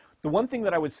behaviors. The one thing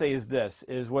that I would say is this,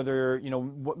 is whether,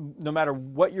 no matter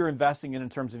what you're investing in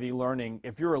terms of e-learning,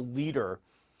 if you're a leader,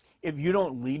 if you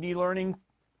don't lead e-learning,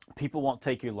 people won't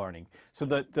take e-learning. So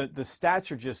the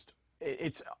stats are just,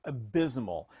 it's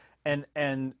abysmal.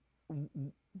 And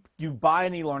you buy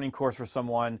an e-learning course for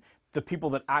someone, the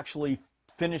people that actually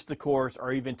finish the course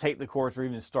or even take the course or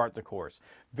even start the course.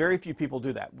 Very few people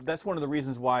do that. That's one of the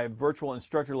reasons why virtual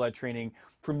instructor-led training,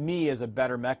 for me, is a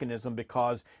better mechanism,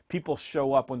 because people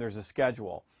show up when there's a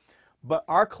schedule. But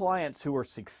our clients who are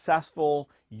successful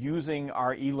using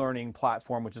our e-learning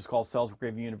platform, which is called Sales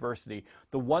Gravy University,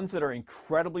 the ones that are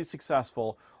incredibly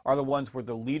successful are the ones where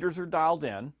the leaders are dialed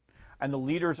in, and the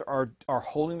leaders are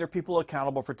holding their people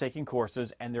accountable for taking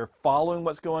courses, and they're following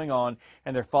what's going on,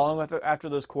 and they're following after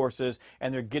those courses,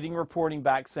 and they're getting reporting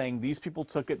back saying these people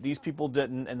took it, these people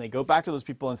didn't, and they go back to those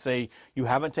people and say, you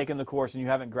haven't taken the course and you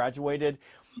haven't graduated.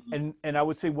 And I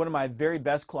would say one of my very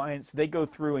best clients, they go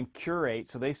through and curate.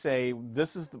 So they say,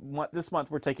 this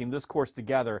month we're taking this course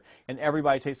together, and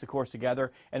everybody takes the course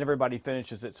together, and everybody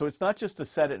finishes it. So it's not just to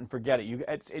set it and forget it. You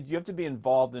have to be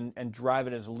involved and drive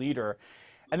it as a leader.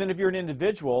 And then if you're an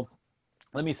individual,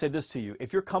 let me say this to you.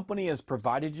 If your company has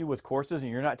provided you with courses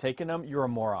and you're not taking them, you're a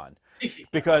moron.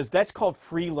 Because that's called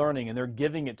free learning, and they're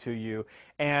giving it to you.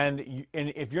 And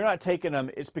if you're not taking them,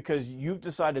 it's because you've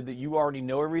decided that you already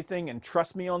know everything. And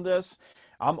trust me on this,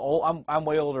 I'm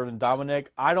way older than Dominic.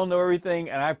 I don't know everything,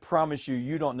 and I promise you,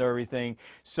 you don't know everything.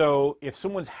 So if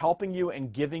someone's helping you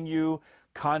and giving you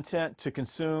content to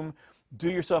consume, do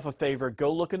yourself a favor,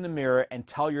 go look in the mirror and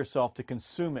tell yourself to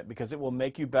consume it, because it will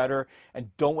make you better,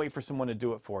 and don't wait for someone to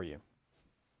do it for you.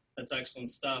 That's excellent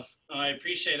stuff. I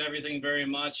appreciate everything very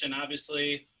much. And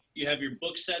obviously you have your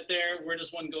book set there. Where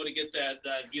does one go to get that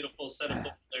beautiful set of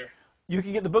books there? You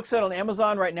can get the book set on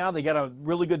Amazon right now. They got a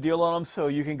really good deal on them, so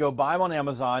you can go buy them on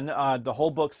Amazon, the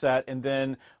whole book set. And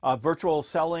then Virtual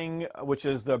Selling, which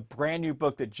is the brand new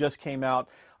book that just came out,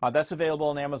 that's available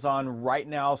on Amazon right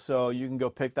now, so you can go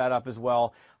pick that up as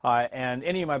well. And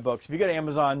any of my books, if you go to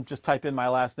Amazon, just type in my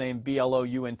last name,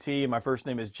 Blount, my first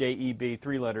name is Jeb,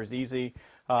 3 letters, easy.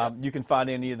 You can find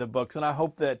any of the books. And I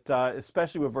hope that,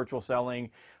 especially with virtual selling,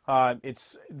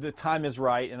 the time is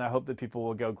right, and I hope that people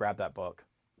will go grab that book.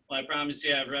 Well, I promise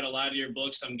you, I've read a lot of your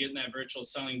books. I'm getting that virtual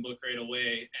selling book right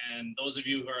away. And those of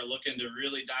you who are looking to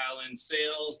really dial in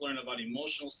sales, learn about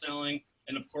emotional selling,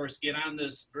 and of course, get on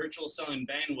this virtual selling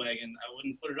bandwagon, I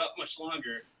wouldn't put it up much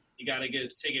longer. You got to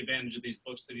take advantage of these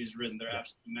books that he's written. They're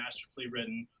absolutely masterfully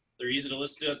written. They're easy to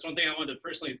listen to. That's one thing I wanted to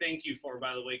personally thank you for,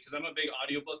 by the way, because I'm a big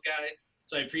audiobook guy.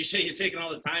 So I appreciate you taking all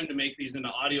the time to make these into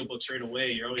audiobooks right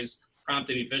away. You're always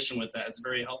prompt and efficient with that. It's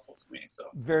very helpful for me. So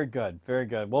very good, very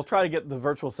good. We'll try to get the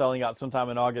virtual selling out sometime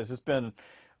in August. It's been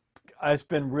it's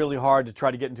been really hard to try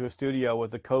to get into a studio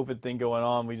with the COVID thing going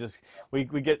on. We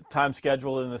get time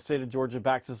scheduled and the state of Georgia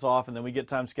backs us off, and then we get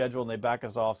time scheduled and they back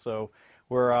us off. So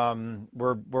we're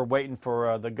waiting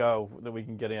for the go that we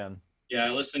can get in. Yeah, I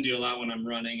listen to you a lot when I'm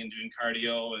running and doing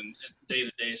cardio and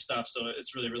day-to-day stuff. So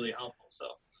it's really, really helpful. So,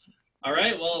 all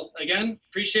right. Well, again,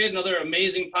 appreciate another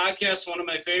amazing podcast. One of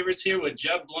my favorites here with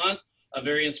Jeb Blount, a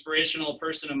very inspirational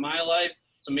person in my life.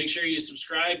 So make sure you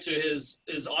subscribe to his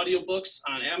audiobooks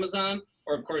on Amazon,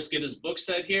 or of course get his book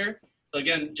set here. So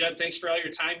again, Jeb, thanks for all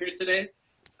your time here today.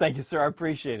 Thank you, sir. I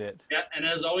appreciate it. Yeah, and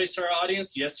as always to our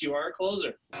audience, yes, you are a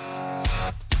closer.